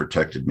they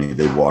protected me.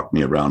 They walked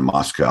me around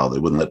Moscow. They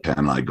wouldn't let Pam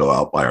and I go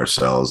out by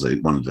ourselves. They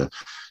wanted to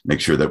make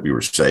sure that we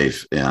were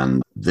safe.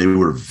 And they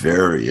were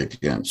very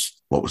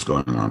against what was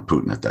going on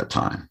Putin at that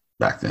time,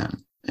 back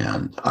then.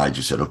 And I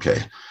just said,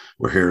 okay,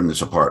 we're here in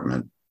this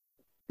apartment.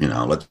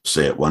 let's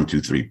say it 1,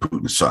 2, 3,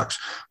 Putin sucks,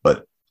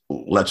 but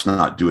let's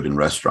not do it in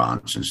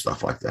restaurants and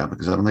stuff like that,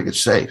 because I don't think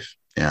it's safe.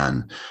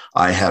 And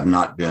I have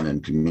not been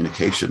in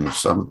communication with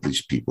some of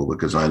these people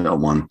because I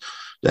don't want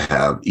to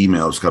have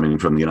emails coming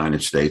from the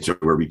United States or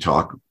where we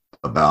talk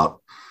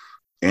about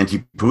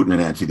anti-Putin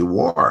and anti the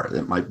war.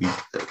 It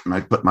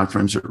might put my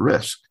friends at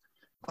risk.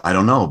 I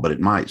don't know, but it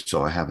might.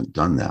 So I haven't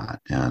done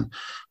that. And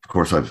of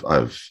course, I've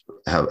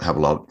a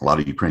lot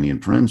of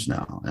Ukrainian friends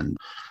now and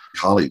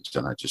colleagues,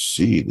 and I just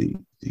see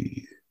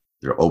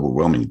their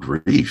overwhelming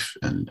grief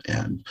and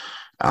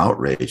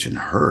outrage and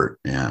hurt,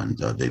 and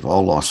they've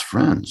all lost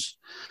friends.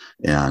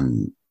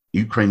 And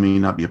Ukraine may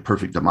not be a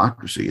perfect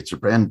democracy; it's a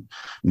brand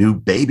new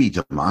baby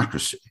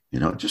democracy.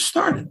 It just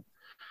started,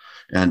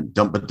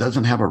 but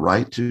doesn't have a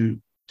right to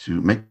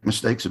make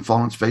mistakes and fall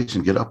on its face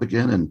and get up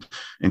again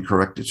and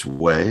correct its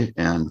way.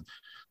 And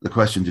the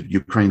question: did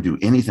Ukraine do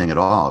anything at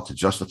all to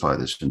justify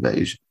this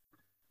invasion?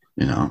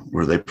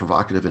 Were they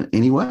provocative in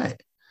any way?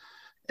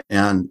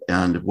 And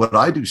what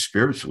I do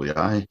spiritually,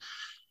 I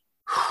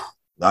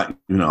don't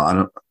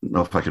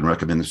know if I can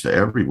recommend this to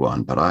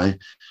everyone, but I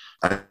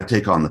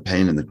take on the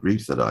pain and the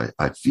grief that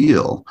I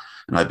feel,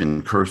 and I've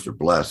been cursed or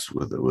blessed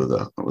with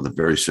a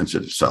very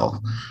sensitive self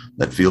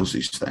that feels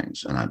these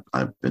things, and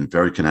I've been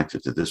very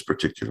connected to this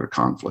particular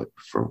conflict.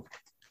 For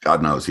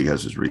God knows He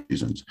has His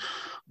reasons,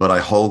 but I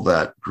hold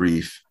that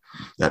grief,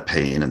 that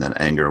pain, and that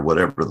anger,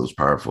 whatever those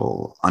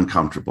powerful,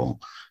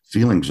 uncomfortable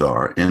feelings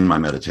are, in my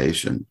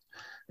meditation.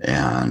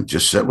 And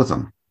just sit with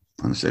them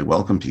and say,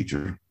 welcome,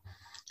 teacher.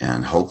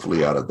 And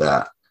hopefully out of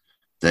that,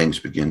 things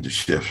begin to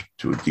shift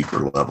to a deeper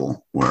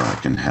level where I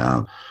can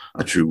have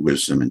a true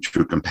wisdom and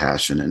true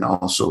compassion, and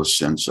also a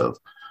sense of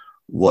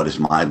what is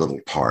my little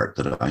part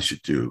that I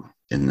should do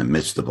in the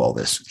midst of all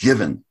this,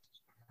 given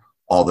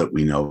all that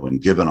we know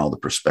and given all the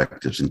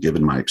perspectives and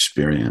given my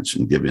experience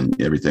and given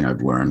everything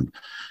I've learned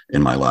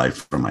in my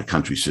life from my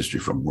country's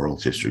history, from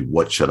world history.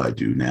 What should I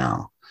do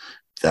now?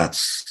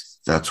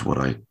 That's what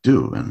I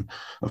do. And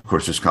of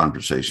course, this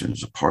conversation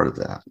is a part of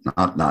that.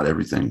 Not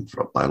everything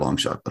by a long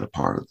shot, but a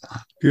part of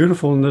that.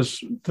 Beautiful. And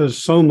there's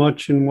so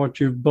much in what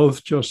you've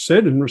both just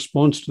said in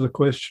response to the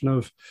question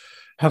of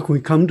how can we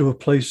come to a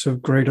place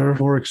of greater,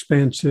 more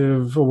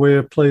expansive,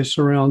 aware place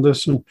around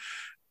this.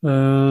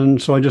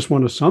 And so I just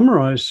want to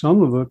summarize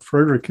some of it.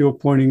 Frederik, you're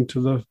pointing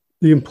to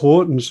the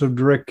importance of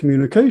direct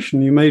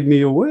communication. You made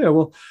me aware.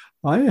 Well,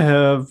 I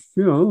have,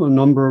 a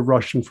number of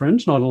Russian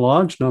friends, not a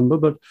large number,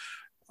 but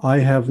I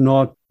have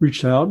not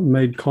reached out and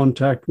made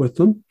contact with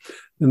them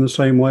in the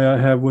same way I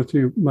have with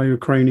my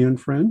Ukrainian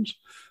friends.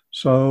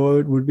 So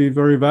it would be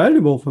very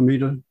valuable for me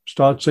to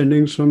start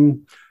sending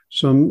some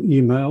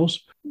emails.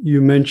 You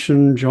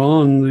mentioned,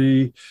 John,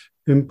 the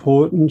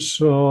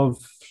importance of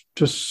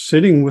just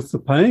sitting with the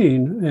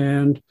pain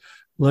and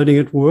letting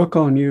it work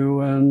on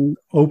you and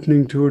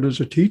opening to it as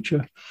a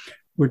teacher,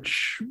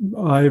 which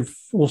I've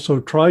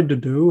also tried to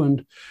do,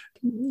 and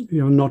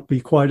not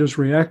be quite as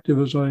reactive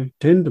as I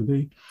tend to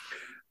be.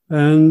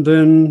 And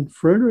then,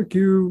 Frederik,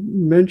 you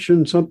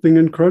mentioned something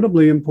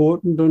incredibly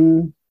important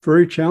and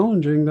very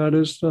challenging. That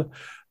is the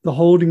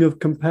holding of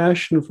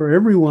compassion for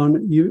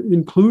everyone,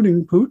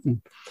 including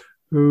Putin,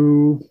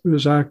 who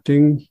is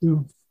acting,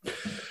 and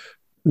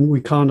we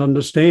can't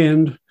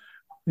understand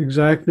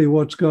exactly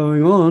what's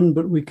going on,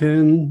 but we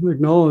can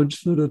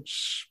acknowledge that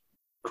it's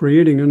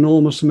creating an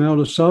enormous amount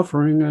of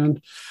suffering.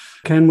 And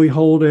can we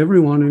hold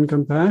everyone in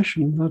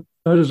compassion?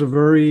 That is a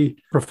very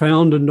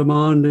profound and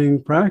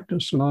demanding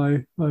practice, and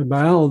I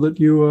vow that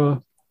you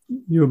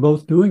are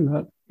both doing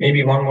that.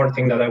 Maybe one more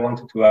thing that I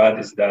wanted to add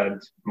is that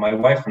my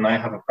wife and I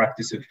have a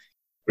practice of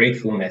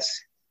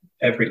gratefulness.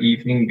 Every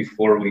evening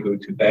before we go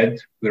to bed,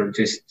 we're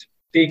just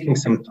taking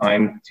some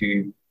time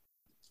to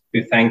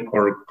thank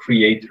our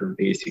Creator,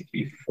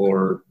 basically,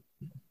 for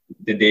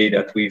the day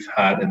that we've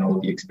had and all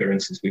the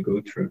experiences we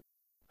go through.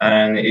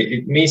 And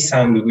it may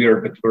sound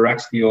weird, but we're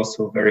actually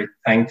also very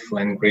thankful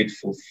and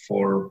grateful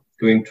for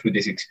going through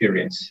this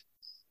experience.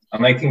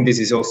 And I think this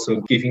is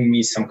also giving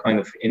me some kind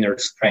of inner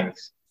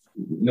strength.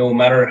 No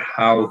matter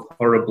how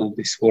horrible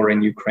this war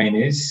in Ukraine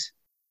is,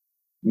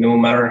 no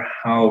matter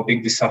how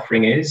big the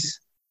suffering is,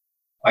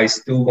 I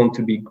still want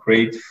to be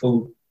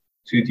grateful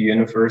to the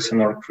universe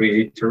and our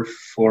Creator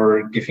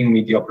for giving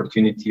me the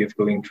opportunity of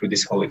going through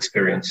this whole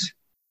experience,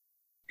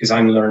 because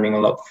I'm learning a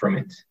lot from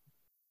it.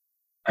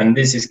 And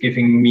this is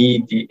giving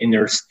me the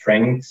inner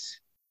strength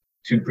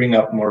to bring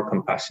up more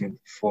compassion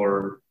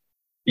for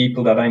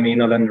people that I may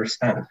not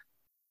understand.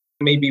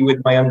 Maybe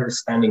with my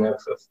understanding of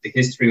the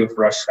history of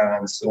Russia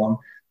and so on,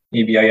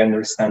 maybe I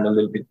understand a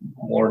little bit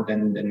more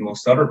than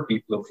most other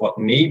people of what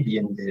may be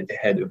in the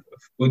head of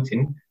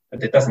Putin,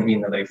 but that doesn't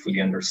mean that I fully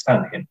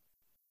understand him.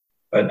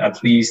 But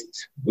at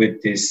least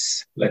with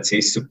this, let's say,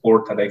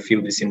 support that I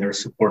feel, this inner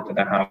support that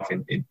I have,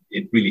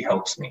 it really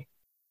helps me.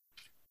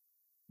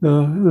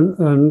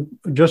 And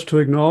just to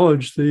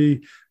acknowledge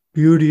the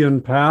beauty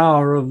and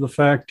power of the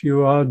fact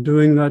you are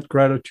doing that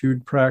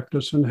gratitude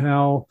practice and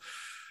how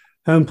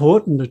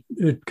important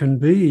it can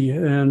be.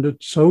 And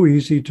it's so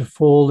easy to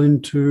fall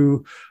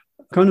into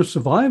kind of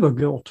survivor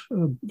guilt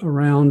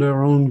around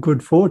our own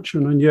good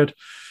fortune.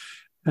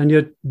 And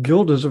yet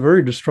guilt is a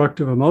very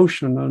destructive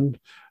emotion. And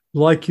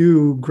like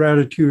you,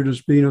 gratitude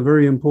has been a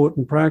very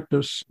important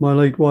practice. My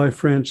late wife,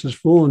 Frances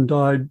Vaughan,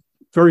 died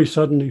very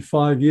suddenly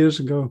 5 years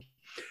ago.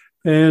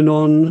 And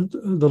on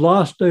the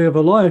last day of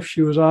her life,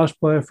 she was asked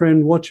by a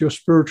friend, "What's your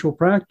spiritual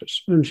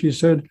practice?" And she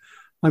said,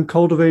 "I'm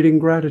cultivating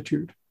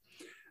gratitude."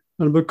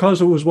 And because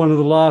it was one of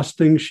the last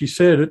things she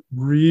said, it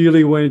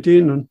really went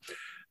in. And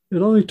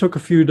it only took a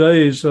few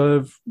days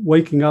of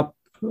waking up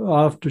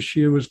after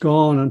she was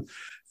gone and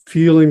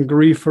feeling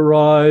grief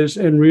arise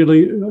and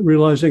really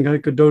realizing I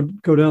could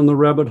go down the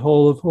rabbit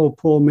hole of, oh,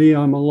 poor me,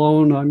 I'm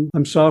alone,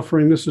 I'm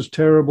suffering, this is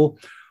terrible.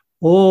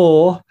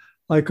 Or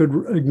I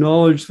could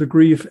acknowledge the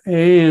grief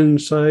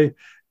and say,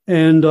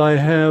 and I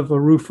have a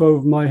roof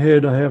over my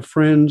head, I have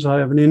friends, I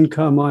have an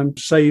income, I'm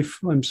safe,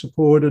 I'm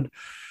supported.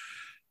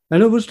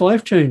 And it was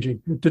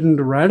life-changing. It didn't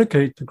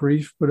eradicate the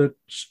grief, but it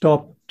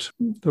stopped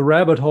the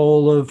rabbit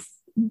hole of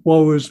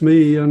woe is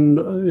me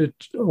and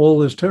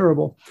all is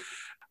terrible.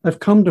 I've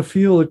come to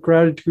feel that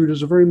gratitude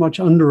is a very much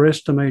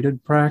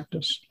underestimated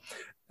practice,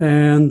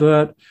 and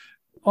that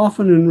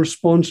often in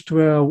response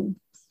to our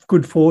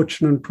good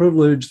fortune and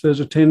privilege, there's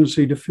a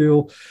tendency to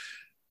feel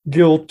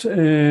guilt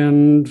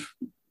and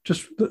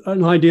just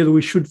an idea that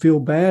we should feel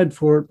bad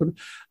for it. But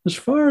as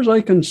far as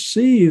I can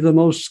see, the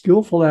most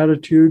skillful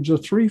attitudes are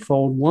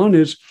threefold. One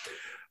is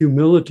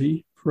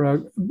humility,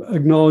 for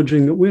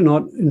acknowledging that we're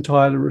not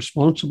entirely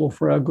responsible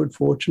for our good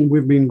fortune.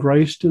 We've been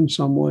graced in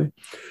some way.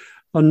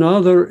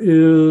 Another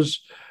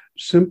is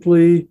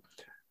simply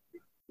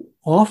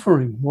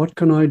offering. What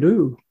can I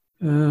do?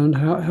 And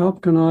how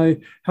can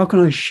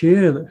I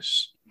share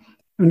this?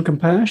 And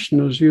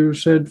compassion, as you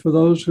said, for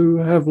those who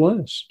have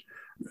less.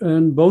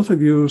 And both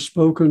of you have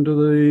spoken to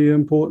the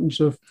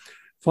importance of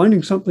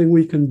finding something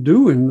we can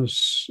do in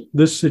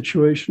this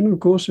situation, of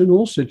course, in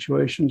all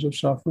situations of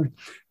suffering,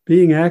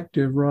 being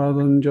active rather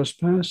than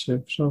just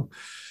passive. So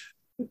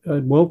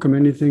I'd welcome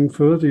anything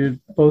further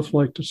you'd both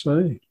like to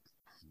say.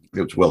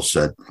 It was well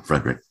said,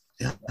 Frederik.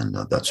 Yeah, and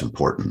that's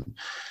important.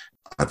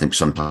 I think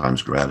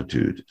sometimes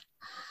gratitude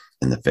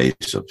in the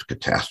face of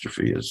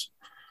catastrophe is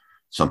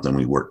something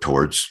we work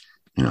towards.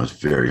 You know, it's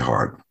very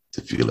hard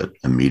to feel it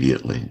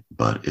immediately,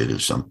 but it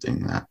is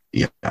something that,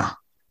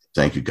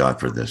 thank you, God,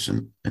 for this,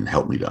 and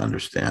help me to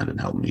understand and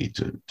help me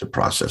to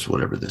process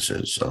whatever this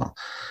is so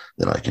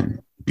that I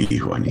can be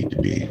who I need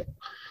to be.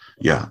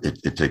 Yeah,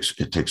 it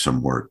takes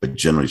some work, but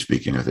generally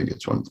speaking, I think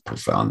it's one of the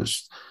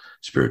profoundest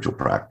spiritual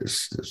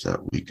practices that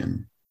we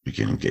can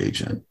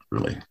engage in.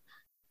 Really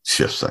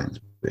shifts things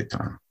big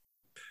time.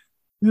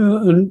 Yeah,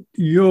 and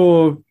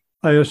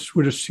I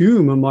would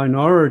assume, a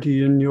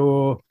minority in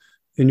your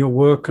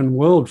work and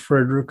world,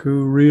 Frederik,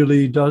 who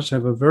really does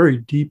have a very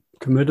deep,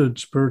 committed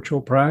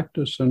spiritual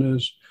practice and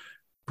is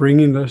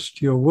bringing this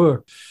to your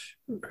work.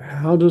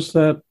 How does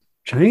that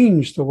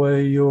change the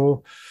way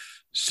you're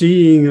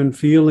seeing and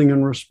feeling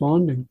and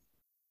responding?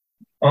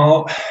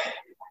 Well,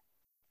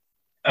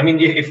 I mean,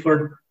 if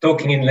we're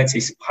talking in, let's say,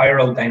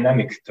 spiral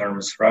dynamic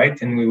terms, right?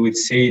 And we would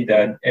say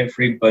that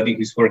everybody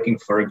who's working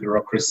for a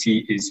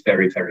bureaucracy is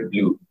very, very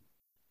blue.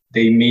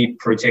 They may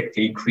project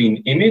a green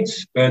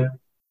image, but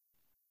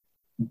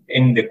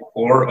in the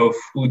core of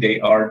who they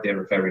are,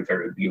 they're very,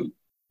 very blue.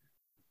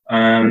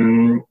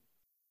 And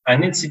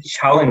it's a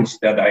challenge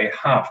that I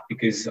have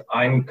because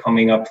I'm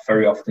coming up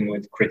very often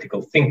with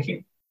critical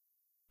thinking.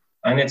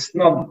 And it's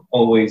not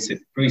always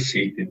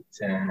appreciated,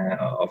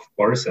 of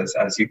course,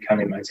 as you can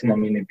imagine. I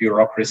mean, a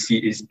bureaucracy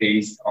is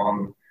based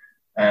on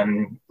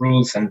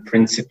rules and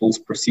principles,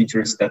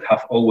 procedures that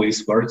have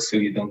always worked, so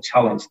you don't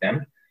challenge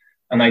them.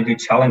 And I do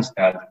challenge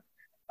that.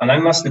 And I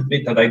must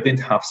admit that I did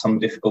have some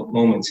difficult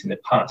moments in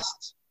the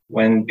past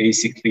when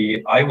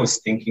basically I was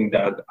thinking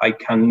that I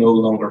can no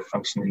longer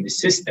function in the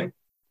system.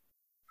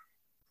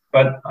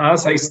 But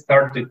as I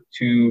started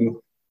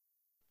to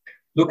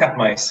look at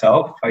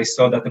myself, I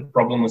saw that the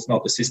problem was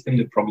not the system,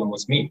 the problem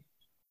was me.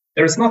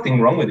 There's nothing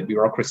wrong with the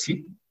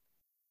bureaucracy.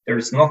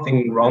 There's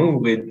nothing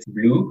wrong with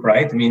blue,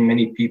 right? I mean,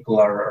 many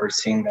people are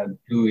saying that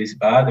blue is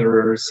bad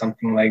or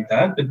something like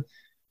that, but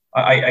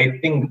I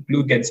think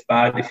blue gets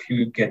bad if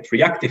you get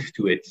reactive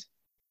to it.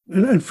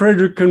 And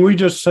Frederik, can we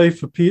just say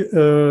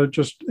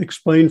just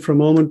explain for a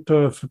moment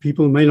for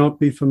people who may not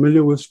be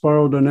familiar with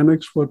spiral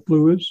dynamics what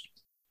blue is?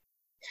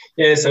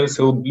 Yeah,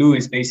 so blue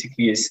is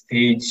basically a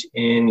stage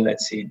in,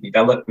 let's say,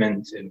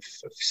 development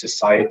of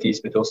societies,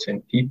 but also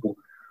in people,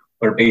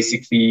 where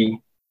basically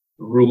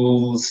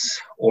rules,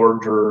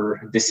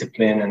 order,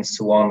 discipline, and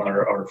so on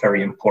are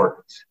very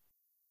important.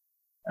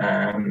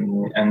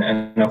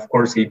 And of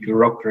course, the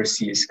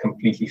bureaucracy is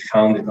completely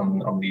founded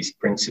on these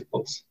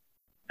principles.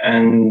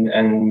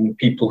 And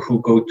people who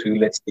go to,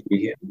 let's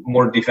say,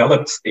 more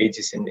developed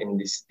stages in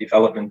this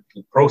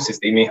developmental process,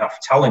 they may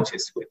have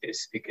challenges with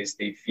this because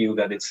they feel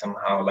that it's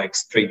somehow like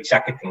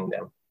straitjacketing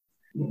them.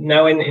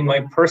 Now, in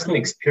my personal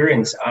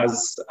experience,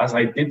 as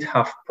I did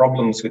have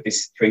problems with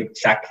this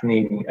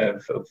straitjacketing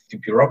of the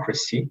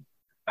bureaucracy,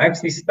 I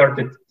actually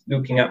started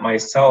looking at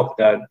myself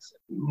that,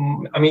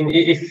 I mean,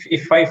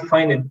 if I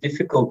find it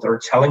difficult or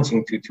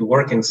challenging to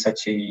work in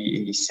such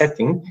a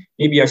setting,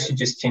 maybe I should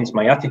just change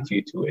my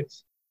attitude to it.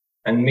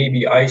 And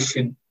maybe I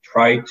should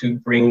try to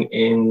bring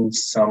in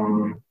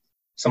some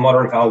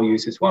other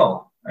values as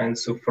well. And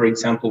so, for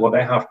example, what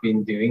I have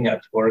been doing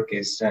at work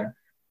is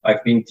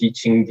I've been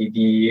teaching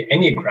the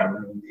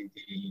Enneagram,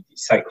 the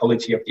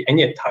psychology of the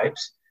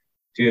Enneatypes,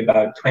 to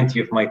about 20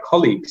 of my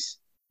colleagues.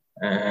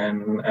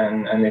 And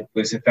it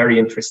was a very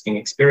interesting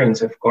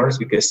experience, of course,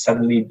 because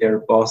suddenly their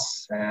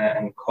boss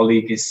and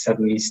colleague is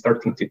suddenly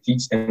starting to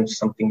teach them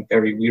something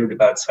very weird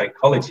about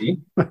psychology.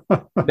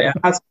 It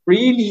has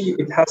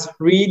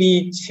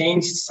really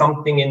changed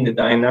something in the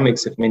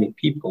dynamics of many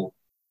people.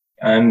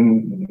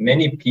 And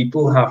many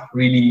people have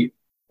really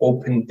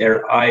opened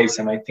their eyes.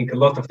 And I think a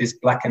lot of this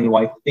black and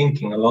white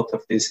thinking, a lot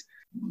of this,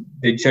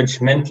 the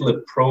judgmental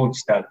approach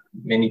that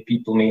many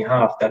people may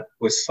have, that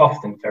was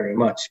softened very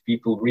much.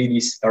 People really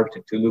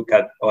started to look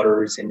at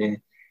others in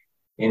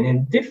a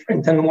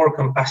different and more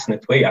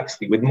compassionate way,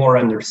 actually, with more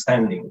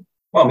understanding.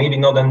 Well, maybe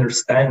not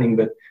understanding,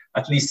 but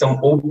at least some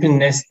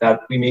openness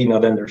that we may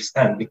not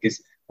understand.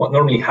 Because what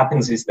normally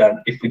happens is that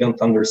if we don't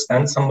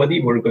understand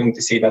somebody, we're going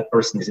to say that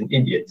person is an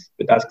idiot.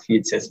 But actually,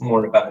 it says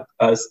more about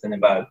us than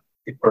about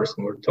the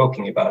person we're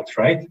talking about,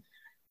 right?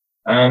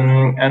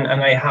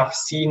 And I have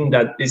seen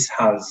that this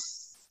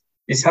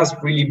has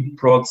really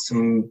brought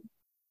some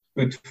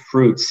good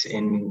fruits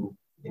on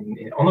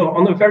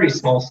a very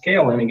small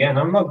scale. And again,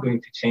 I'm not going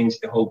to change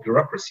the whole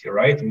bureaucracy,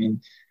 right? I mean,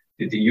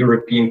 the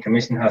European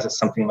Commission has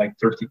something like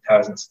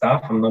 30,000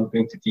 staff. I'm not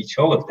going to teach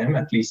all of them,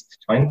 at least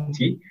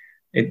 20.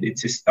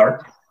 It's a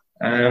start.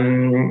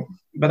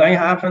 But I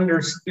have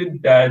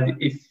understood that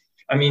if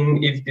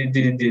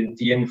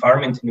the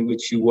environment in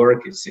which you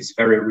work is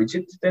very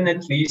rigid, then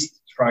at least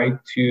try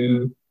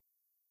to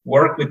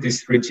work with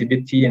this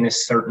rigidity in a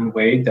certain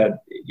way that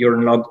you're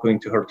not going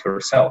to hurt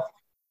yourself.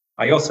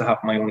 I also have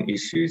my own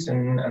issues,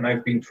 and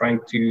I've been trying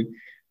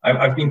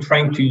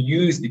to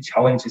use the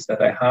challenges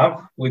that I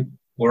have with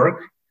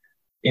work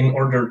in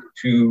order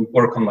to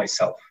work on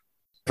myself.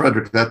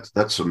 Frederik,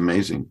 that's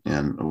amazing,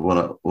 and what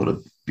a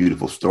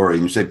beautiful story.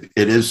 And you say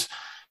it is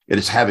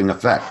having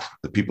effect,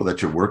 the people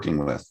that you're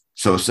working with.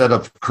 So instead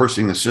of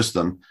cursing the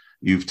system,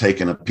 you've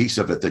taken a piece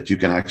of it that you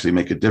can actually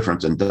make a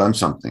difference and done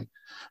something.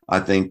 I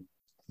think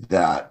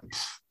that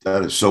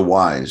is so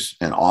wise.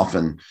 And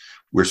often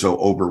we're so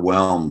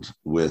overwhelmed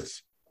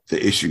with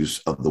the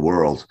issues of the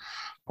world,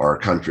 our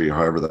country,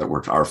 however that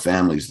works, our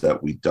families,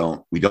 that we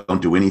don't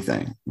do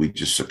anything. We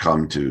just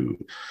succumb to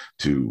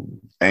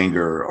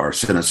anger, our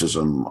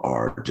cynicism,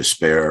 our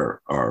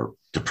despair, our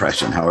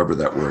depression, however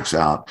that works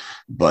out.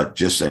 But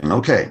just saying,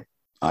 okay,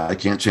 I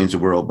can't change the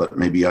world, but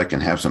maybe I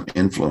can have some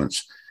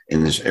influence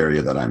in this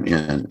area that I'm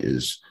in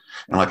and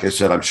like I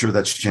said, I'm sure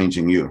that's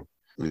changing you,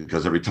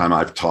 because every time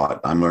I've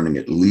taught, I'm learning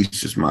at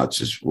least as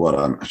much as what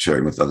I'm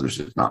sharing with others,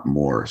 if not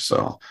more.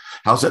 So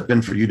how's that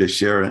been for you to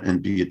share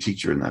and be a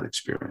teacher in that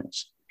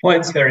experience? Well,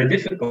 it's very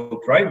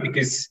difficult, right?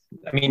 Because,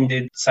 I mean,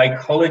 the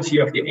psychology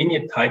of the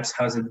Enneatypes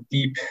has a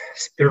deep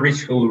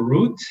spiritual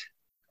root.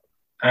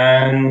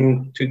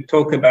 And to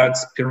talk about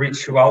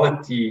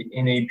spirituality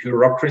in a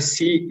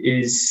bureaucracy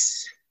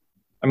is,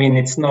 I mean,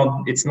 it's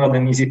not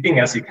an easy thing,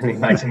 as you can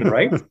imagine,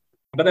 right?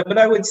 But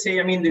I would say,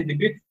 I mean, the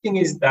good thing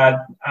is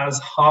that as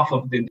half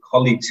of the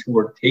colleagues who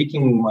are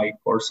taking my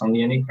course on the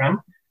Enneagram,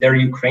 they're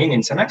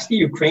Ukrainians. And actually,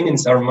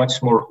 Ukrainians are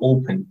much more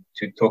open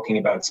to talking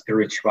about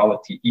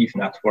spirituality,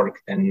 even at work,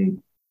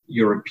 than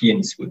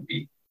Europeans would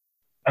be.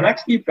 And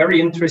actually, very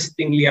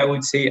interestingly, I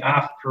would say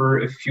after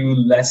a few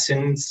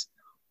lessons,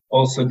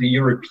 also the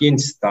European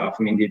staff,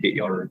 I mean,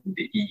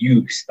 the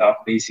EU staff,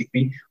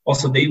 basically,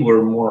 also they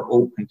were more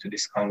open to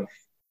this kind of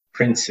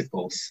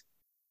principles.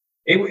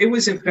 It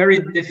was a very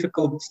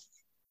difficult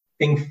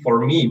thing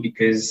for me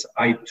because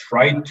I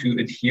tried to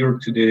adhere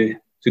to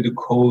the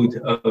code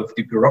of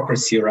the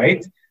bureaucracy,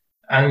 right?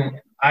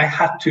 And I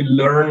had to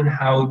learn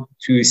how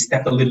to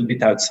step a little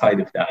bit outside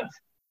of that.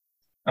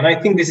 And I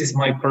think this is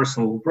my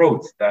personal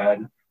growth, that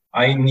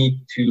I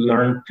need to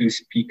learn to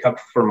speak up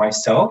for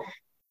myself.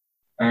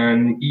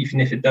 And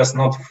even if it does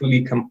not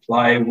fully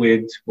comply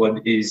with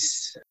what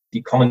is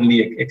the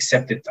commonly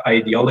accepted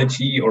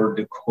ideology or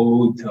the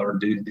code or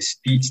the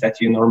speech that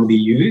you normally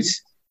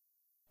use,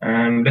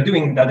 but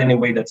doing that in a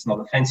way that's not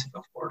offensive,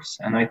 of course.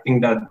 And I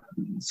think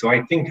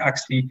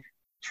actually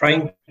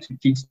trying to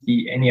teach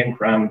the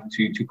Enneagram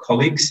to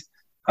colleagues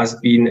has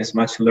been as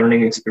much a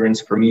learning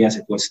experience for me as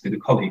it was to the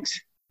colleagues.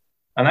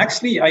 And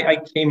actually, I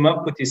came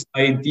up with this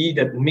idea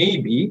that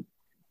maybe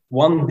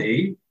one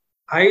day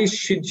I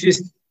should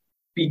just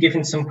be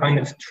given some kind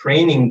of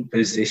training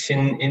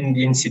position in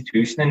the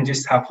institution and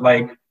just have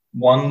like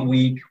 1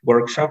 week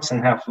workshops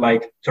and have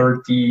like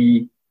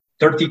 30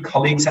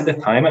 colleagues at a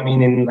time. I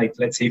mean, in like,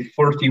 let's say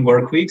 40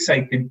 work weeks,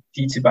 I could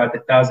teach about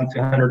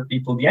 1,200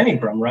 people the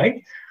Enneagram,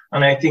 right?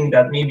 And I think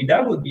that maybe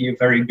that would be a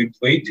very good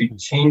way to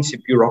change the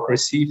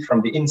bureaucracy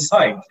from the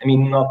inside. I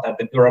mean, not that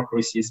the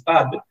bureaucracy is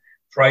bad, but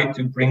try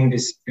to bring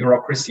this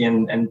bureaucracy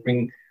and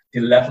bring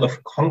the level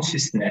of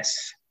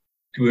consciousness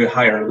to a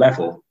higher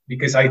level,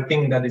 because I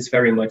think that is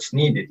very much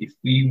needed. If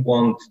we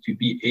want to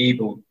be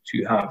able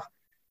to have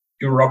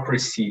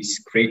bureaucracies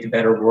create a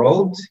better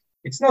world,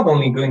 it's not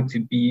only going to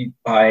be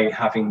by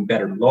having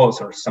better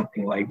laws or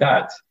something like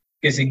that,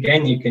 because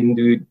again, you can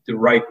do the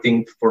right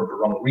thing for the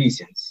wrong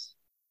reasons.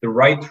 The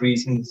right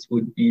reasons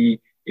would be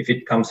if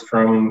it comes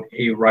from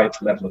a right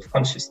level of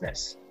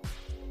consciousness.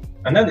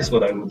 And that is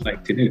what I would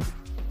like to do.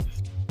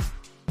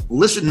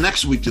 Listen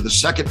next week to the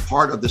second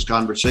part of this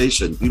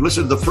conversation. You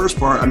listen to the first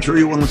part, I'm sure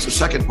you want to listen to the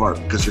second part,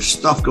 because there's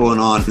stuff going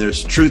on.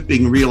 There's truth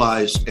being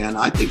realized. And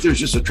I think there's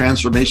just a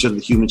transformation of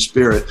the human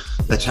spirit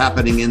that's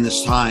happening in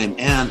this time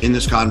and in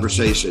this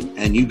conversation.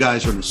 And you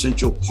guys are an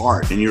essential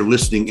part, and you're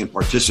listening and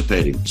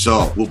participating.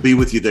 So we'll be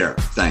with you there.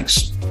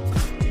 Thanks.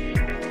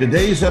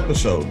 Today's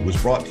episode was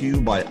brought to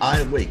you by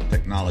iAwake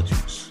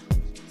Technologies.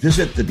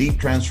 Visit the Deep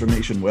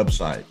Transformation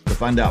website to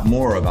find out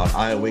more about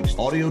iAwake's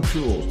audio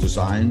tools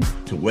designed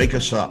to wake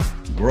us up,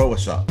 grow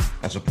us up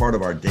as a part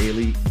of our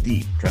daily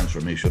deep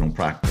transformational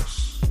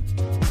practice.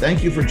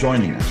 Thank you for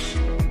joining us.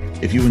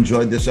 If you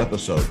enjoyed this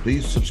episode,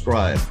 please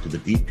subscribe to the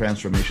Deep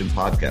Transformation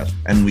Podcast,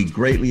 and we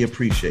greatly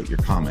appreciate your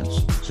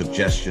comments,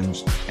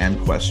 suggestions, and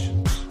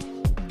questions.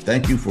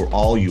 Thank you for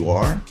all you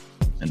are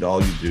and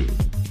all you do.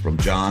 From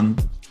John,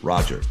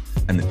 Roger,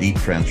 and the Deep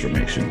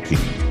Transformation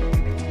team.